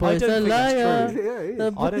The don't boy's a think that's liar. true. Yeah, he is. The I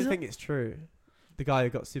boy's don't a- think it's true. The guy who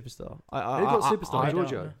got superstar. He got superstar, I don't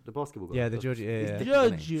Giorgio, know. the basketball guy. Yeah, the Giorgio, yeah, He's yeah. dickhead,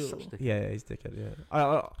 isn't he? Giorgio. Such a dickhead. Yeah, he's dickhead.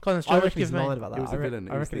 Yeah. Collins, I what reckon you he's give me? lying about that. He was a villain.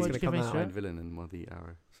 I reckon What he's would you gonna give come me, out. Main villain in one of the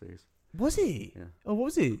Arrow series. Was he? Yeah. Oh, what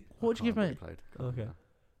was he? What would you give I me? can't remember what he Okay. played.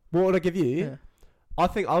 What would I give you? Yeah. I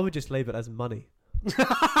think I would just label it as money.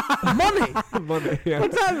 Money. Money. Yeah.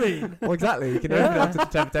 What does that mean? Well, exactly. You can open it up to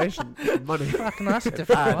interpretation. Money. Fucking that's a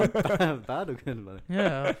different one. Bad or good money?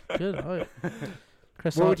 Yeah, good. Oh.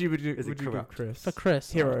 Chris, What I- would you Is it give corrupt? Chris? for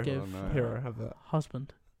Chris? Hero. I'd give Oh, no. Hero, have that.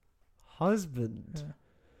 husband. Husband. Yeah.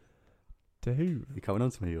 To who? You coming on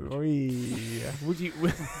to me, George? Oi. Would you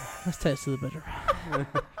Let's take it to the bedroom.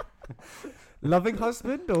 loving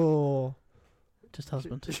husband or Just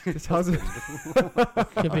husband. just husband?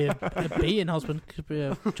 Could be a beating husband. Could be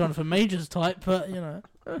a Jonathan Majors type, but you know.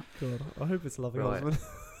 God, I hope it's loving Right. husband.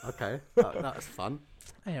 Okay, that's fun.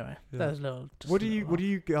 Anyway, Yeah. that was a little. just What a do you little What do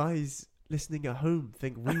you guys listening at home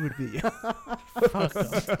think we would be? Fuck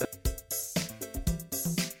off.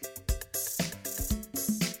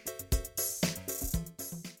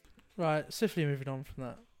 Right, swiftly moving on from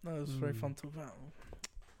that. That was very fun to talk about.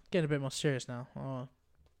 Getting a bit more serious now. I'll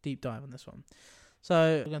deep dive on this one.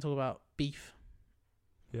 So we're going to talk about Beef.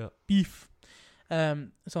 Yeah. Beef.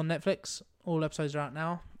 It's on Netflix. All episodes are out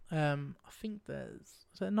now. I think is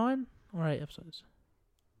it 9 or 8 episodes?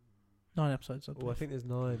 9 episodes. I Oh, I believe. think there's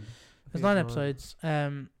 9. There's 9 episodes.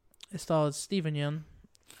 It stars Stephen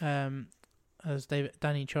Yeun as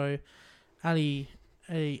Danny Cho, Ali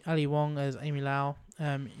Wong as Amy Lau,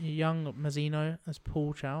 Young Mazzino as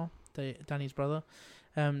Paul Chow, Danny's brother,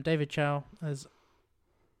 David Chow as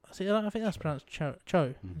I think that's pronounced Cho.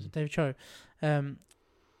 Is it David Cho?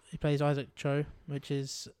 He plays Isaac Cho, which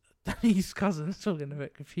is Danny's cousin. It's all getting a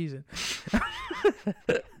bit confusing.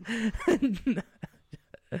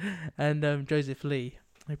 and Joseph Lee,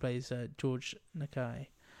 who plays George Nakai.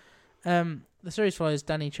 The series follows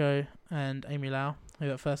Danny Cho and Amy Lau, who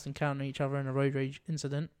at first encounter each other in a road rage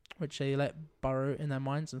incident, which they let burrow in their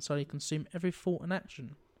minds and slowly consume every thought and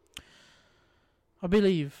action. I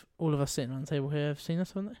believe all of us sitting around the table here have seen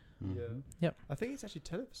this, haven't they? Yeah. Yep. I think it's actually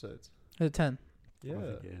 10 episodes. Is it 10? Yeah. I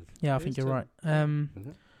think it is. Yeah, I It think is you're 10. right. Is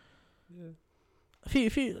it? Yeah. A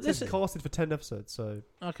few. It's Let's, casted for 10 episodes, so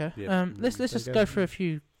okay. Yeah. Let's There just you go go. through a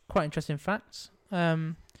few quite interesting facts.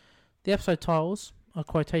 The episode titles are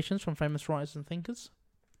quotations from famous writers and thinkers.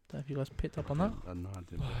 Don't know if you guys picked up on that. No, I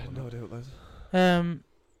didn't. I have no idea what those.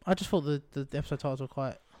 I just thought the episode titles were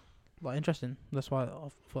quite interesting. That's why I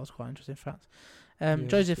thought it was quite an interesting fact. Yeah,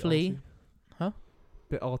 Joseph bit Lee, arty. Huh?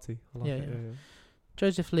 Bit arty. I like Yeah, it. yeah. Yeah.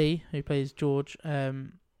 Joseph Lee, who plays George,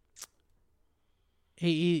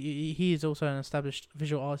 he is also an established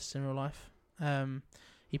visual artist in real life.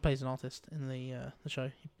 He plays an artist in the show.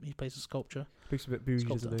 He plays a sculpture. Looks a bit bougie,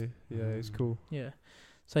 doesn't he? Yeah, it's cool. Yeah,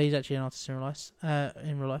 so he's actually an artist in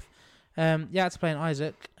real life. The actor playing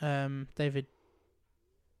Isaac, David.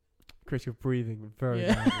 Chris, you're breathing very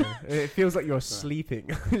Yeah. loudly. It feels like you're sleeping.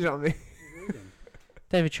 You know what I mean?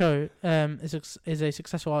 David Cho is a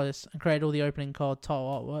successful artist and created all the opening card title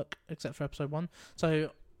artwork except for episode 1. So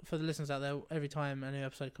for the listeners out there, every time a new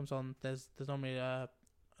episode comes on, there's normally a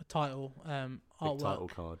title Big artwork. title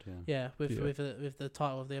card, yeah. Yeah, with the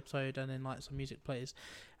title of the episode and then like some music plays,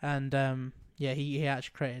 and he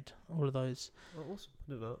actually created all of those. Oh, awesome.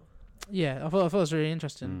 I didn't know. Yeah, I thought it was really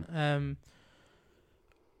interesting.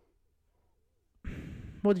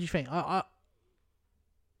 What did you think? I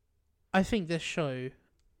think this show.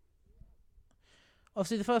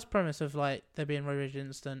 Obviously, the first premise of like there being road rage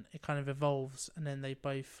incident, it kind of evolves, and then they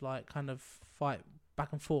both like kind of fight back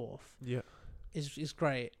and forth. Yeah. Is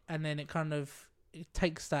great, and then it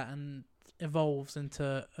takes that and evolves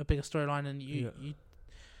into a bigger storyline, and you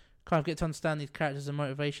kind of get to understand these characters and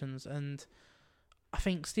motivations. And I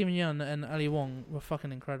think Stephen Yeun and Ali Wong were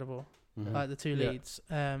fucking incredible, Mhm. like the two Yeah. leads.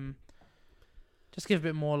 Just give a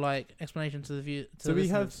bit more like explanation to the view. So we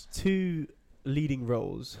have 2 leading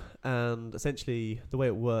roles, and essentially the way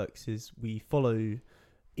it works is we follow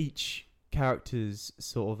each characters'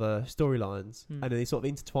 sort of storylines, and then they sort of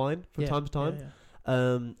intertwine from time to time.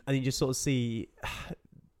 And you just sort of see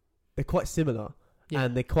they're quite similar,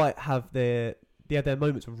 and they quite have their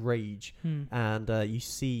moments of rage, and you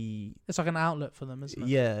see it's like an outlet for them, isn't it?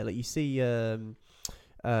 Yeah, like you see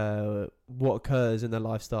what occurs in their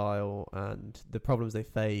lifestyle and the problems they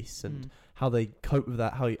face and how they cope with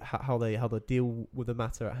that, how they deal with the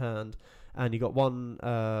matter at hand. And you got one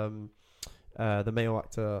the male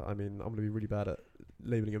actor. I mean, I'm gonna be really bad at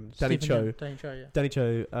labeling him. Danny Cho. Danny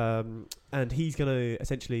Cho. And he's gonna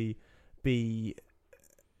essentially be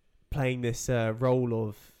playing this role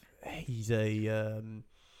of he's a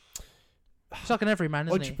he's like an everyman,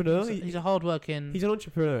 isn't entrepreneur. He's a hard-working. He's an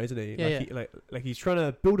entrepreneur, isn't he? Yeah, like he's trying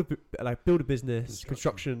to build a business,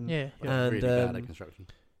 construction. Yeah. And really bad at construction.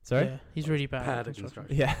 Sorry, yeah, he's really bad at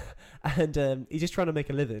construction. Yeah, and he's just trying to make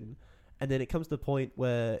a living, and then it comes to the point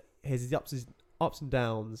where his ups and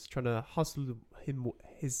downs, trying to hustle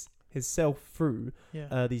himself through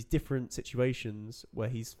these different situations where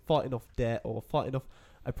he's fighting off debt or fighting off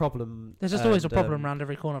a problem. There's just always a problem around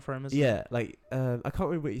every corner for him, isn't there? Yeah, like I can't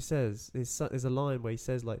remember what he says. There's a line where he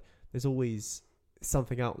says like, "There's always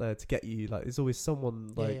something out there to get you. Like, there's always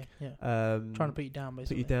someone like trying to put you down,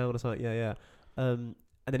 basically. Put you down or something." Yeah.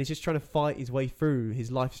 And then he's just trying to fight his way through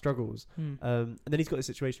his life struggles. And then he's got this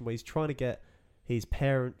situation where he's trying to get his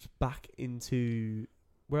parents back into.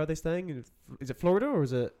 Where are they staying? Is it Florida or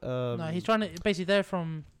is it? No, he's trying to. Basically, they're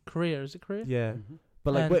from Korea. Is it Korea? Yeah. Mm-hmm.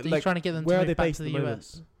 But like, he's trying to get them to move back to the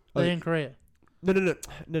US. They're in Korea. No.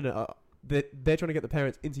 They're trying to get the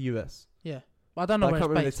parents into US. Yeah, but I don't know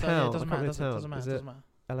where it's based. The town. It doesn't matter. Doesn't matter.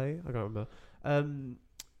 LA? I can't remember. And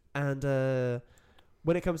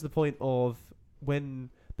when it comes to the point of when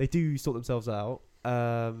they do sort themselves out,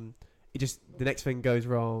 it just the next thing goes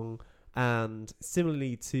wrong, and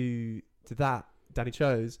similarly to that, Danny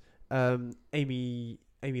Cho's Amy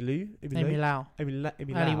Lau.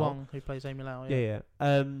 Ali Wong, who plays Amy Lau. Yeah.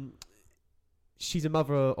 She's a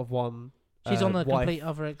mother of one. She's on the wife. complete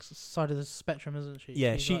other side of the spectrum, isn't she?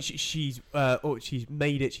 Yeah, she's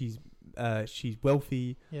made it. She's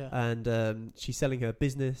wealthy. Yeah. And she's selling her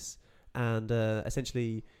business, and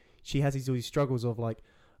essentially she has all these struggles of like,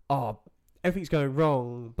 everything's going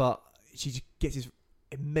wrong, but she just gets this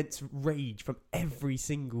immense rage from every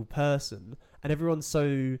single person, and everyone's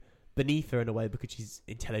so beneath her in a way because she's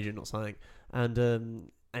intelligent or something, and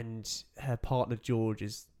her partner George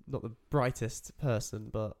is not the brightest person,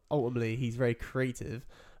 but ultimately he's very creative,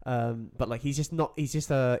 but like he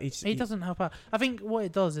doesn't help out. I think what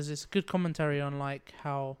it does is it's good commentary on like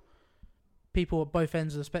how people at both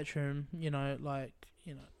ends of the spectrum,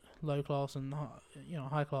 low class and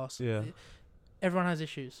high class, everyone has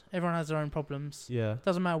issues, everyone has their own problems.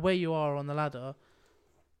 Doesn't matter where you are on the ladder.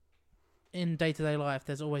 In day-to-day life,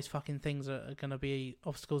 there's always fucking things that are going to be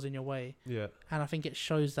obstacles in your way. Yeah. And I think it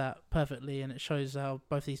shows that perfectly, and it shows how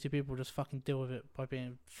both these two people just fucking deal with it by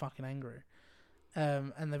being fucking angry.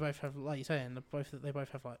 And they both have, like you're saying, they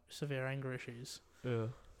both have like severe anger issues. Yeah.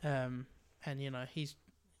 And he's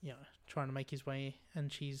trying to make his way,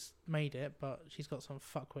 and she's made it, but she's got some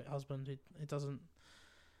fuckwit husband who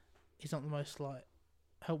he's not the most like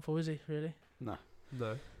helpful, is he? Really? No.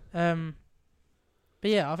 But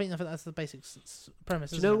yeah, I think that's the basic premise.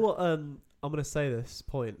 Do you know what? I'm gonna say this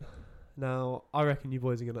point. Now, I reckon you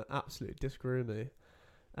boys are gonna absolutely disagree with me,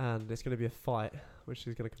 and it's gonna be a fight, which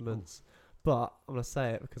is gonna commence. But I'm gonna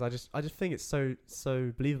say it because I just think it's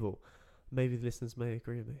so believable. Maybe the listeners may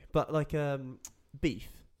agree with me, but like Beef,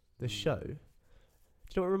 the show. Do you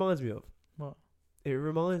know what it reminds me of? What? It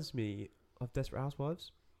reminds me of Desperate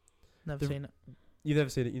Housewives. Never seen it. You've never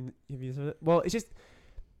seen it. Have you seen it? Well, it's just.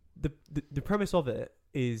 The premise of it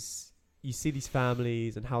is you see these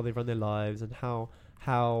families and how they run their lives and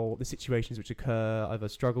how the situations which occur, either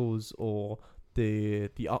struggles or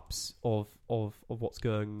the ups of what's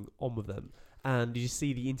going on with them, and you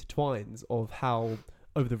see the intertwines of how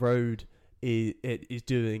Over the Road is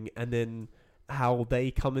doing, and then how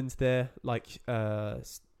they come into their their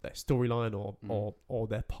storyline or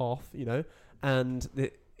their path, and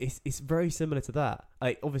it's very similar to that.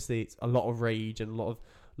 Like obviously it's a lot of rage and a lot of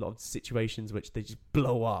situations which they just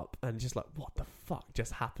blow up, and just like, what the fuck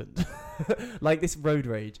just happened? Like this road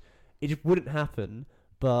rage, it just wouldn't happen,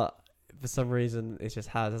 but for some reason it just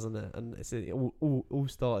has, hasn't it? And it all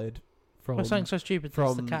started from something so stupid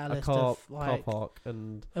from the catalyst car park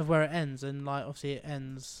and of where it ends, and like obviously it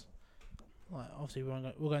ends like obviously we'll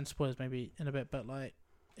go into spoilers maybe in a bit, but like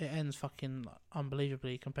it ends fucking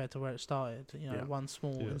unbelievably compared to where it started. One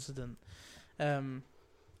small incident.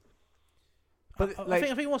 But I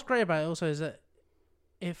think what's great about it also is that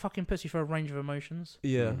it fucking puts you through a range of emotions.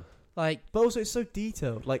 Yeah. Like, But also, it's so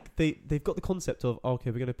detailed. Like they've got the concept of okay,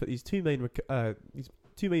 we're going to put these two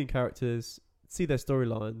main characters, see their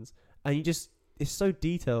storylines, and it's so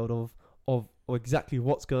detailed of exactly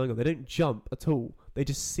what's going on. They don't jump at all. They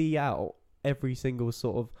just see out every single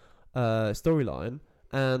sort of storyline,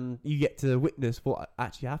 and you get to witness what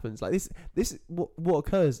actually happens. Like this what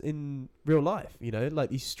occurs in real life. You know, like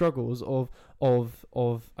these struggles of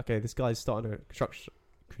okay, this guy's starting a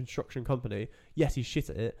construction company. Yes, he's shit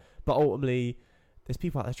at it, but ultimately there's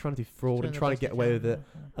people out there trying to do fraud and trying to get away with it.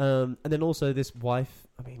 And then also this wife.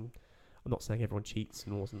 I mean, I'm not saying everyone cheats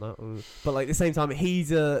and all that, but like at the same time,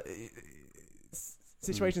 he's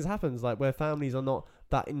situations happens like where families are not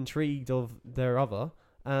that intrigued of their other,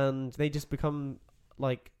 and they just become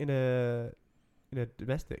like in a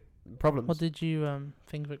domestic problems. What did you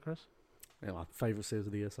think of it, Chris? Yeah, my favourite series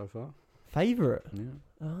of the year so far. Favorite? Yeah.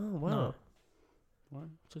 Oh wow. No. Why?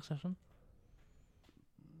 Succession.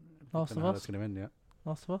 Last Don't of know how Us? that's going to end yet.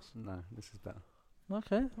 Last of Us? No, this is better.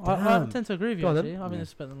 Okay. I tend to agree with you, Go on actually. then. I mean, Yeah.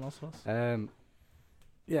 it's better than Last of Us.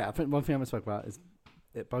 Yeah, I think one thing I haven't spoke about is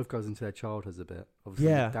it both goes into their childhoods a bit. Obviously,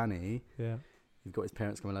 Yeah. with Danny, Yeah. you've got his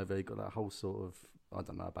parents coming over. You've got that whole sort of, I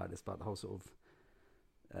don't know about this, but the whole sort of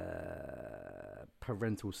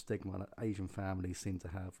parental stigma that Asian families seem to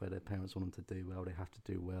have, where their parents want them to do well, they have to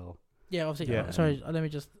do well. Yeah, obviously. Yeah. Sorry, let me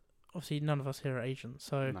just. Obviously, none of us here are Asian,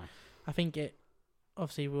 so No. I think it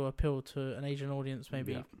obviously will appeal to an Asian audience,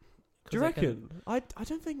 maybe. Yeah. 'cause Do you they reckon? I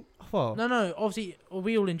don't think. Well, No. Obviously,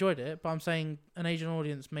 we all enjoyed it, but I'm saying an Asian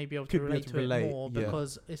audience may be able to Could be able relate to to relate, it more yeah.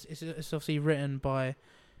 because it's obviously written by.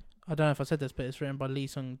 I don't know if I said this, but it's written by Lee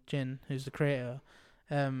Sung Jin, who's the creator.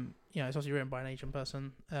 It's obviously written by an Asian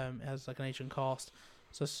person. It has like an Asian cast.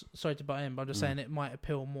 So sorry to butt in, but I'm just saying it might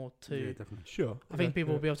appeal more to. Yeah, definitely. sure. I think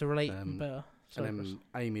people will be able to relate Um, better. Sorry, And Chris. then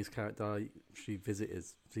Amy's character, she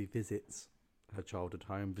visits her childhood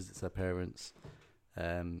home, visits her parents,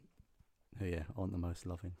 who aren't the most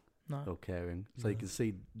loving No. or caring. So you No. can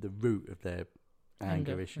see the root of their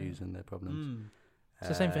anger Anger, issues yeah. and their problems. It's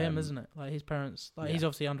the same for him, Um, isn't it? Like his parents, like yeah. he's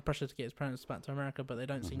obviously under pressure to get his parents back to America, but they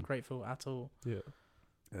don't seem Mhm. grateful at all. Yeah.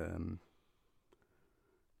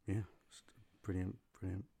 It's brilliant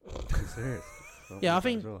series. Yeah, I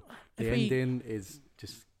think the if we- ending is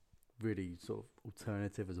just really sort of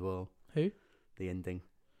alternative as well. Who? The ending,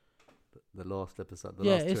 the last episode, the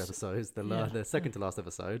Yeah, last two it's- episodes, yeah. the second to last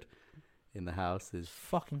episode in the house It's is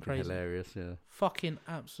fucking crazy. hilarious. Yeah, Fucking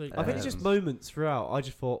absolute. I think it's just Um, moments throughout. I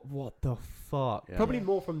just thought, what the fuck? Yeah. Probably Yeah.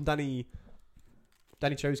 more from Danny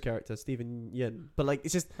Cho's character, Stephen Yen. But like,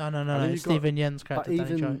 it's just No. I know It's you've got- Stephen Yen's but character, Danny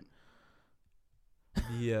Cho. even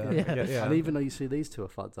yeah, Yeah. and even though you see these two are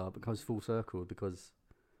fucked up, it comes full circle because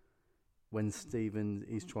when Stephen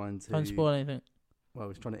is trying to, Don't spoil anything. well,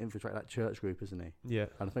 he's trying to infiltrate that church group, isn't he? yeah,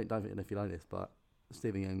 And I don't know if you know this, but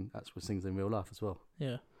Stephen Young actually sings in real life as well.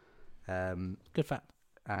 Yeah, Um, good fact.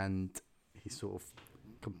 and he sort of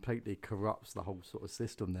completely corrupts the whole sort of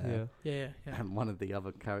system there. yeah. Yeah. And one of the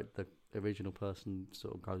other the original person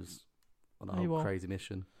sort of goes on a Oh, whole well. crazy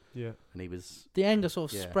mission, Yeah. and he was The anger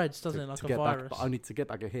sort of Yeah, spreads, doesn't it, like to a get virus? back, but only to get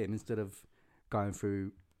back at him instead of going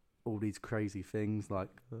through all these crazy things like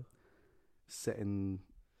Huh. setting.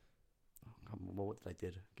 I can't remember what they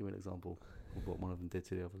did. Give me an example of what one of them did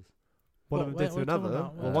to the others. One of them did to what are we another.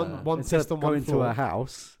 talking Well, about? one instead pissed of on one going to floor. a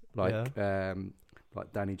house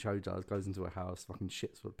like Danny Cho does, goes into a house, fucking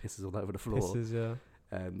shits, pisses all over the floor. Pisses,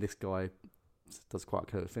 yeah. This guy does quite a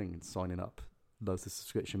clever thing, signing up loads of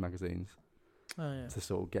subscription magazines Oh yeah. to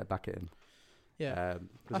sort of get back at him. Yeah.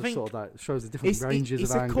 I I think sort of that shows the different ranges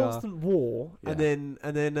it's of a anger. constant war, Yeah. and then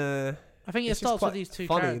I think it it's just starts with quite these two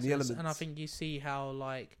funny in the characters, and I elements. think you see how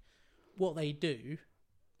like what they do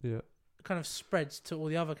yeah, kind of spreads to all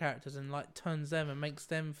the other characters and like turns them and makes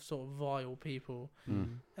them sort of vile people.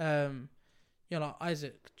 Mm. Like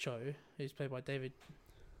Isaac Cho, who's played by David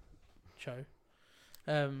Cho.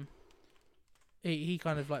 He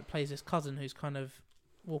kind of like plays his cousin who's kind of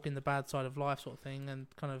walking the bad side of life, sort of thing, and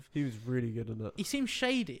kind of he was really good in it. he seems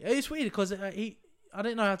shady. It's weird because I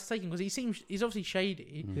didn't know how to take him because he's obviously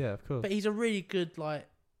shady, Mm. Yeah, of course. but he's a really good like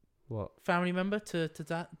What? family member to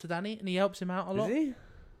Danny, and he helps him out a lot. Is he?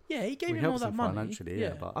 Yeah, he gave Well, he him all helps that him money. financially,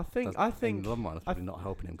 yeah, but I think in the long run, it's probably not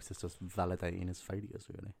helping him because it's just validating his failures,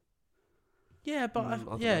 really. Yeah, but I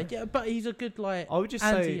don't yeah, know. yeah, but he's a good like I would just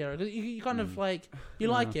say anti-hero. You kind of like you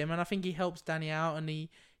like him, and I think he helps Danny out, and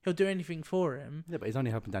he'll do anything for him. Yeah, but he's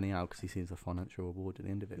only helping Danny out because he sees a financial reward at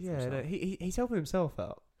the end of it. for yeah, himself. no, he's helping himself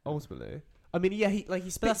out ultimately. I mean, yeah, he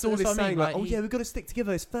that's- spits all that's this what I mean, saying like, like, oh he- yeah, we've got to stick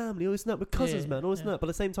together as family, all this and that, we're cousins, Yeah, man, all this and yeah. that. But at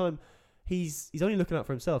the same time, he's only looking out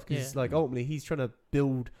for himself because Yeah. ultimately he's trying to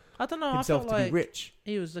build I don't know. himself I to felt like be rich.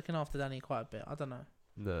 he was looking after Danny quite a bit. I don't know.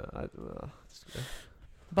 No,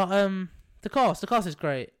 But the cast is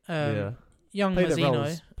great. yeah. Young Played their Mazzino,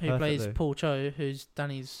 roles who plays perfectly. Paul Cho, who's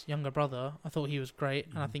Danny's younger brother, I thought he was great,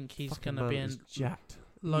 and I Mm. think he's Fucking gonna be man in was jacked.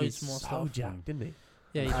 loads He more is so stuff. jacked, didn't he?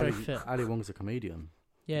 Yeah, he's very fit. Ali Wong's a comedian.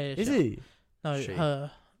 Yeah, Is she- he? No, She.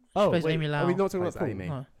 her. Oh, plays wait, Amy are Lau. we not talking about Plays Paul? Amy.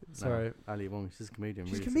 No. Sorry. No, Ali Wong, she's a comedian.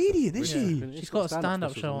 She's a really comedian, is successful. she? Yeah. She's got a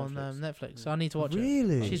stand-up specials show on Netflix. So I need to watch it.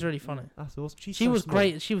 Really? She's really funny. That's awesome. She so was smart.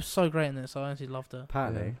 great. She was so great in this. I honestly loved her.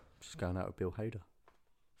 Apparently, Yeah. she's going out with Bill Hader.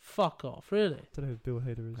 Fuck off, really? I don't know who Bill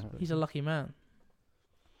Hader is. He's but- He's a lucky man.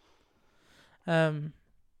 But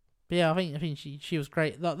yeah, I think she was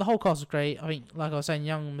great. The whole cast was great. I think, like I was saying,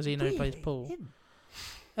 young Mazzino plays Really? Paul. Him?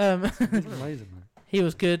 He's amazing, man. He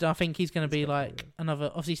was good. I think he's going to be He's got like to, another.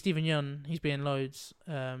 Obviously, Stephen Yeun. He's being loads.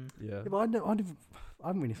 Yeah. Yeah, but I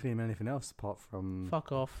haven't really seen him in anything else apart from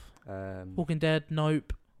Fuck off. um, Walking Dead.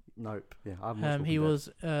 Nope. Nope. Yeah, I haven't watched He Walking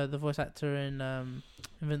Dead. was the voice actor in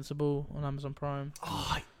Invincible on Amazon Prime.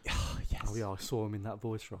 Yes. Oh yeah, I saw him in that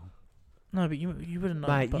voice role. No, but you wouldn't know.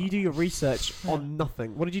 Mate, but you do your research Yeah. on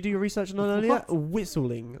nothing. What did you do your research on earlier?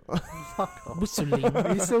 Whistling.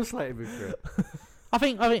 Whistling. He's still slated me for it. I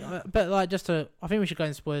think, but like I think we should go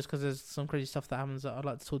into spoilers because there's some crazy stuff that happens that I'd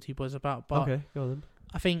like to talk to you boys about. But Okay, go on then.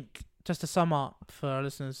 I think just to sum up for our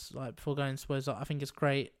listeners, like before going into spoilers, I think it's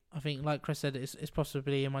great. I think, like Chris said, it's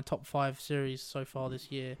possibly in my top 5 series so far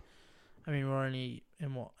this year. I mean, we're only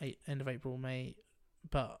in end of April, May,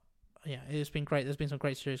 but yeah, it's been great. There's been some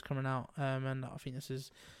great series coming out, and I think this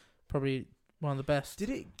is probably one of the best. Did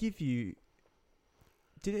it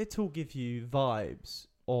at all give you vibes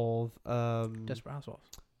of Desperate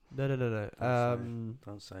Housewives. No.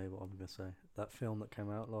 Don't say what I'm gonna say. That film that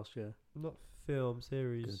came out last year. Not film,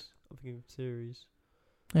 series. Good. I'm thinking series.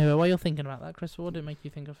 Yeah, but while you're thinking about that, Chris, what did it make you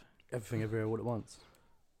think of? Everything Everywhere All at Once.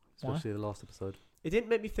 Why? Especially the last episode. It didn't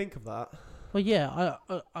make me think of that. Well, yeah,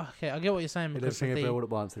 okay, I get what you're saying because Everything of Everywhere the... All at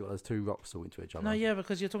Once. They got those two rocks talking to each other. No, yeah,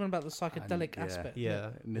 because you're talking about the psychedelic And, aspect.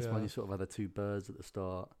 Yeah. In this yeah. one, you sort of had the two birds at the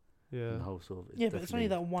start. Yeah. And the whole sort of. Yeah, but it's only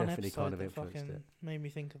that one definitely episode kind of that influenced fucking it. made me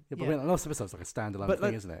think of... Yeah, but the last episode's like a standalone But, thing,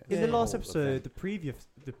 like, isn't it? In Yeah. the last Whole episode, event.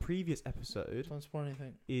 the previous episode Don't spoil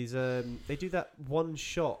anything. is they do that one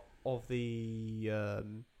shot of the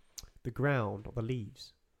ground or the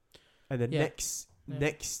leaves, and then Yeah.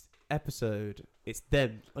 next episode it's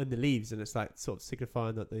them on the leaves, and it's like sort of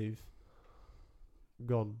signifying that they've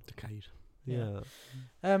gone. Decade. Yeah.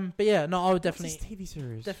 But yeah, no, I would What's definitely this TV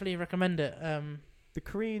series? definitely recommend it. The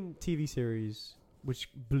Korean TV series which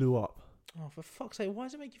blew up. Oh, for fuck's sake, why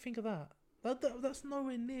does it make you think of that? That's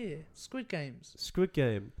nowhere near Squid Games. Squid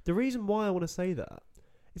Game. The reason why I want to say that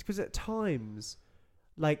is because at times,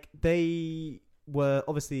 like, they were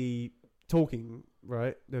obviously talking,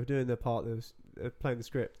 right? They were doing their part. They were playing the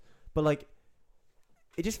script, but like,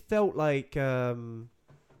 it just felt like it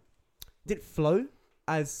didn't flow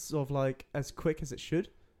as sort of like as quick as it should.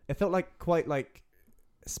 It felt like quite like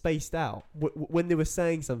spaced out when they were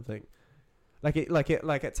saying something. Like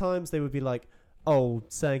at times they would be like, oh,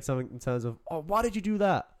 saying something in terms of, oh, why did you do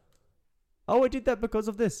that? Oh, I did that because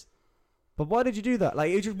of this. But why did you do that?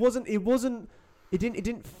 Like, it just wasn't. It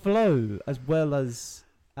didn't flow as well as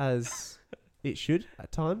it should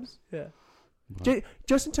at times. Yeah,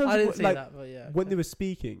 Just in terms I of didn't see like that, but yeah. when they were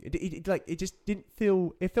speaking, it just didn't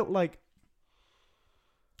feel. It felt like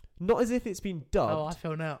not as if it's been dubbed. Oh, I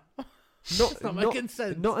feel now. Not It's not making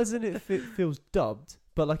sense. Not as in it feels dubbed,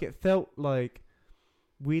 but like it felt like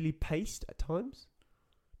really paced at times.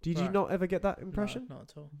 Did you Right. not ever get that impression? No,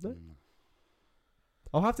 not at all. No? Mm.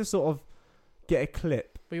 I'll have to sort of get a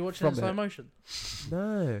clip. But you watching it in From slow it. motion?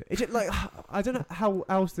 No, it's just like I don't know how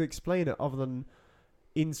else to explain it other than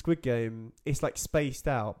in Squid Game it's like spaced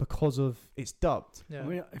out because of it's dubbed. Yeah. I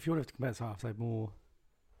mean, if you wanted to compare it to, I'd say more.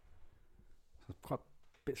 Quite a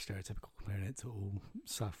bit stereotypical comparing it to all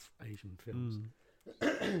South Asian films.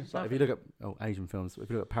 So if you look at Asian films, if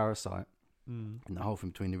you look at Parasite and the whole thing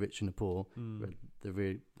between the rich and the poor,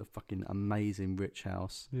 the fucking amazing rich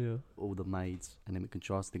house, Yeah. all the maids, and then it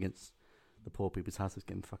contrasted against the poor people's houses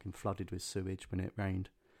getting fucking flooded with sewage when it rained.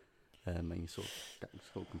 And you sort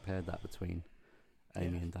of compared that between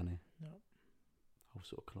Amy Yeah. and Danny. Yeah. Whole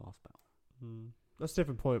sort of class battle. That's a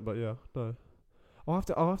different point, but yeah, no. I'll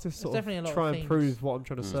have to sort definitely a of lot try of and themes. prove what I'm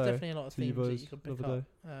trying to There's say. definitely a lot of to you themes that boys you could the pick other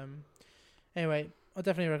up. Anyway, I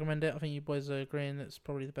definitely recommend it. I think you boys are agreeing it's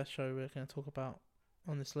probably the best show we're going to talk about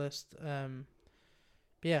on this list. But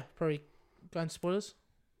yeah, probably go into spoilers.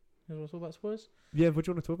 You want to talk about spoilers? Yeah, what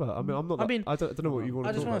do you want to talk about? I mean, I'm not. I mean, I don't know what you want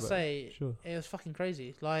I to just talk want about. to say Sure. it was fucking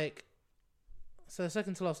crazy. Like, so the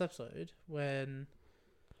second to last episode when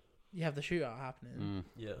you have the shootout happening.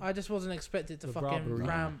 Yeah. I just wasn't expected to The fucking robbery.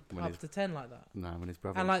 ramp When up his- to 10 like that. No, when his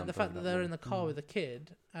brother. And was like the jumping fact that up they're wall. in the car with the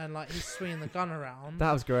kid and like he's swinging the gun around.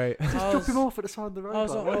 That was great. I Drop was, him off at the side of the road. I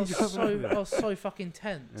was, like, I why are was you driving so over I there? was so fucking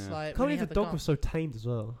tense. Yeah. Like Can't when he believe had the the dog gun. was so tamed as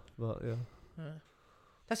well. But yeah. Yeah.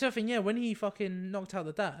 That's the other thing. Yeah, when he fucking knocked out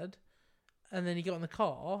the dad, and then he got in the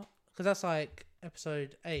car because that's like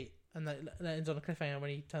episode 8, and that ends on a cliffhanger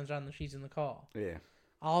when he turns around and she's in the car. Yeah.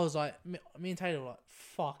 I was like, me and Taylor were like,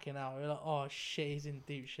 fucking hell. We were like, oh shit, he's in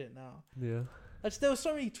deep shit now. Yeah. There were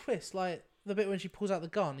so many twists, like the bit when she pulls out the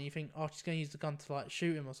gun and you think, oh, she's going to use the gun to like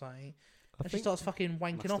shoot him or something. And she starts fucking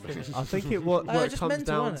wanking Must off have him. been. I think what Oh, it just comes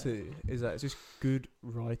mental, down innit? to is that it's just good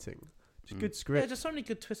writing. Just good Yeah, script. just so many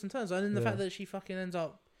good twists and turns. And then the Yeah. fact that she fucking ends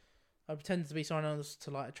up pretending to be someone else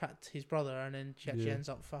to like attract his brother, and then she actually Yeah. ends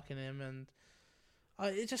up fucking him. And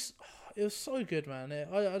it was so good, man.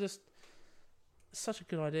 I just such a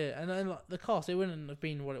good idea. And then like the cast, it wouldn't have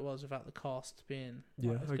been what it was without the cast being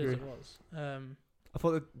Yeah, as I good as agree. it was. I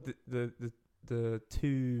thought that the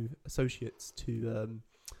two associates to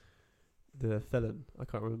the felon, I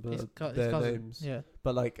can't remember His their cousin. names, Yeah,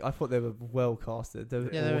 but like I thought they were well casted. They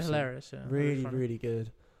were yeah, they were awesome. hilarious. Yeah, Really, really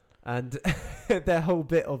good. And their whole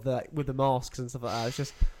bit of that with the masks and stuff like that, it's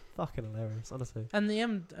just fucking hilarious, honestly. And the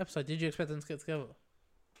end episode, did you expect them to get together?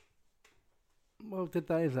 Well, did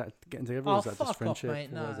they? Is that getting together? Oh, or is that fuck just friendship? off, mate.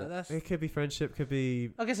 Or No, is it? that's. It could be friendship, could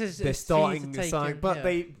be I guess it's they're it's starting teaser something, taken, but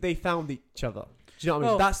yeah. they found each other. Do you know what I mean?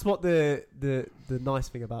 Well- That's what the nice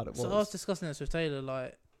thing about it was. So I was discussing this with Taylor,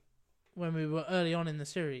 like when we were early on in the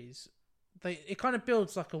series, it kind of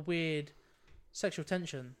builds like a weird sexual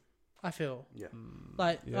tension. I feel Yeah.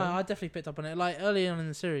 like yeah. I definitely picked up on it. Like early on in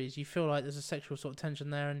the series, you feel like there's a sexual sort of tension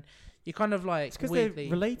there, and you kind of like It's because they're weirdly.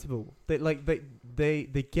 relatable.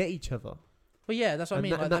 They get each other. Well, yeah, that's what I and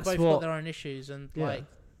mean. tha- Like and they that's both what- got their own issues, and Yeah. like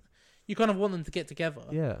you kind of want them to get together.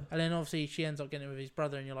 Yeah. And then obviously she ends up getting it with his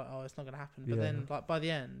brother, and you're like, oh, it's not going to happen. But Yeah. then, like by the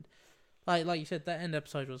end, like you said, that end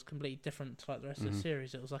episode was completely different to like the rest of the Mhm.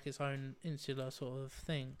 series. It was like its own insular sort of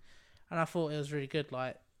thing, and I thought it was really good.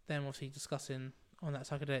 Like them obviously discussing on that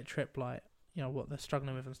psychedelic trip, like you know what they're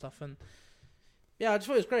struggling with and stuff. And yeah, I just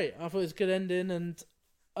thought it was great. I thought it was a good ending, and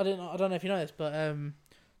I don't know if you know this, but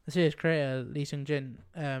the series creator Lee Seung Jin,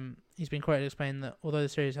 he's been quoted explaining that although the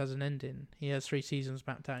series has an ending, he has 3 seasons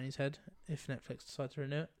mapped out in his head if Netflix decides to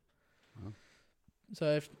renew it. Oh.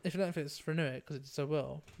 So if Netflix renew it because it did so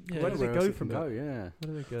well, yeah, Where do they Else go it from can it? go? Yeah. Where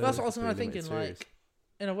do they go? that's what I was Be a kind of limited thinking. series. Like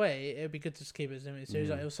in a way, it would be good to just keep it as a limited series.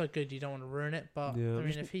 Mm. Like it was so good, you don't want to ruin it. But Yeah, I mean,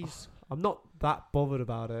 just- if he's I'm not that bothered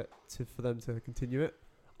about it for them to continue it.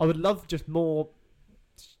 I would love just more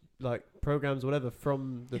like programs or whatever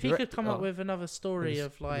from the if he director. could come up with another story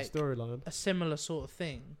of like storyline. a similar sort of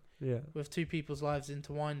thing Yeah. with 2 people's lives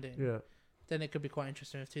intertwinding, Yeah. then it could be quite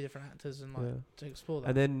interesting with 2 different actors and like Yeah. to explore that.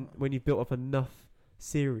 And then when you've built up enough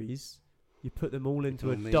series, you put them all into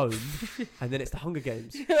a all meet. dome, and then it's the Hunger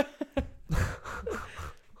Games.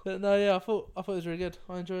 But no, yeah, I thought it was really good.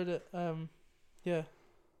 I enjoyed it. Yeah,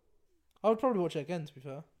 I would probably watch it again. To be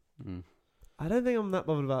fair, Mm. I don't think I'm that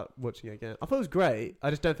bothered about watching it again. I thought it was great. I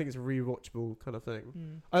just don't think it's a rewatchable kind of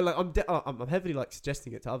thing. I'm heavily like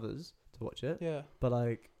suggesting it to others to watch it, yeah. but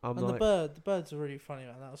like I'm And like the birds are really funny,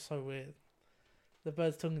 man. That was so weird. The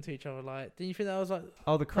birds talking to each other, like, didn't you think that was like?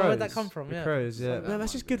 oh the crows. where'd that come from? The Yeah. crows. It's Yeah, like man, that.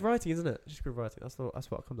 that's just good writing, isn't it? Just good writing. That's what I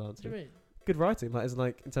come down What do you to. mean? Good writing, like, is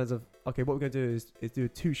like in terms of okay, what we're gonna do is do a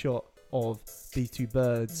 2-shot of these 2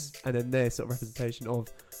 birds, and then their sort of representation of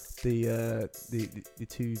the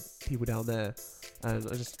 2 people down there, and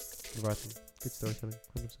I just good writing, good storytelling,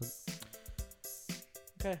 100%.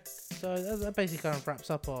 Okay, so that basically kind of wraps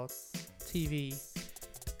up our TV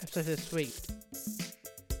episode this week.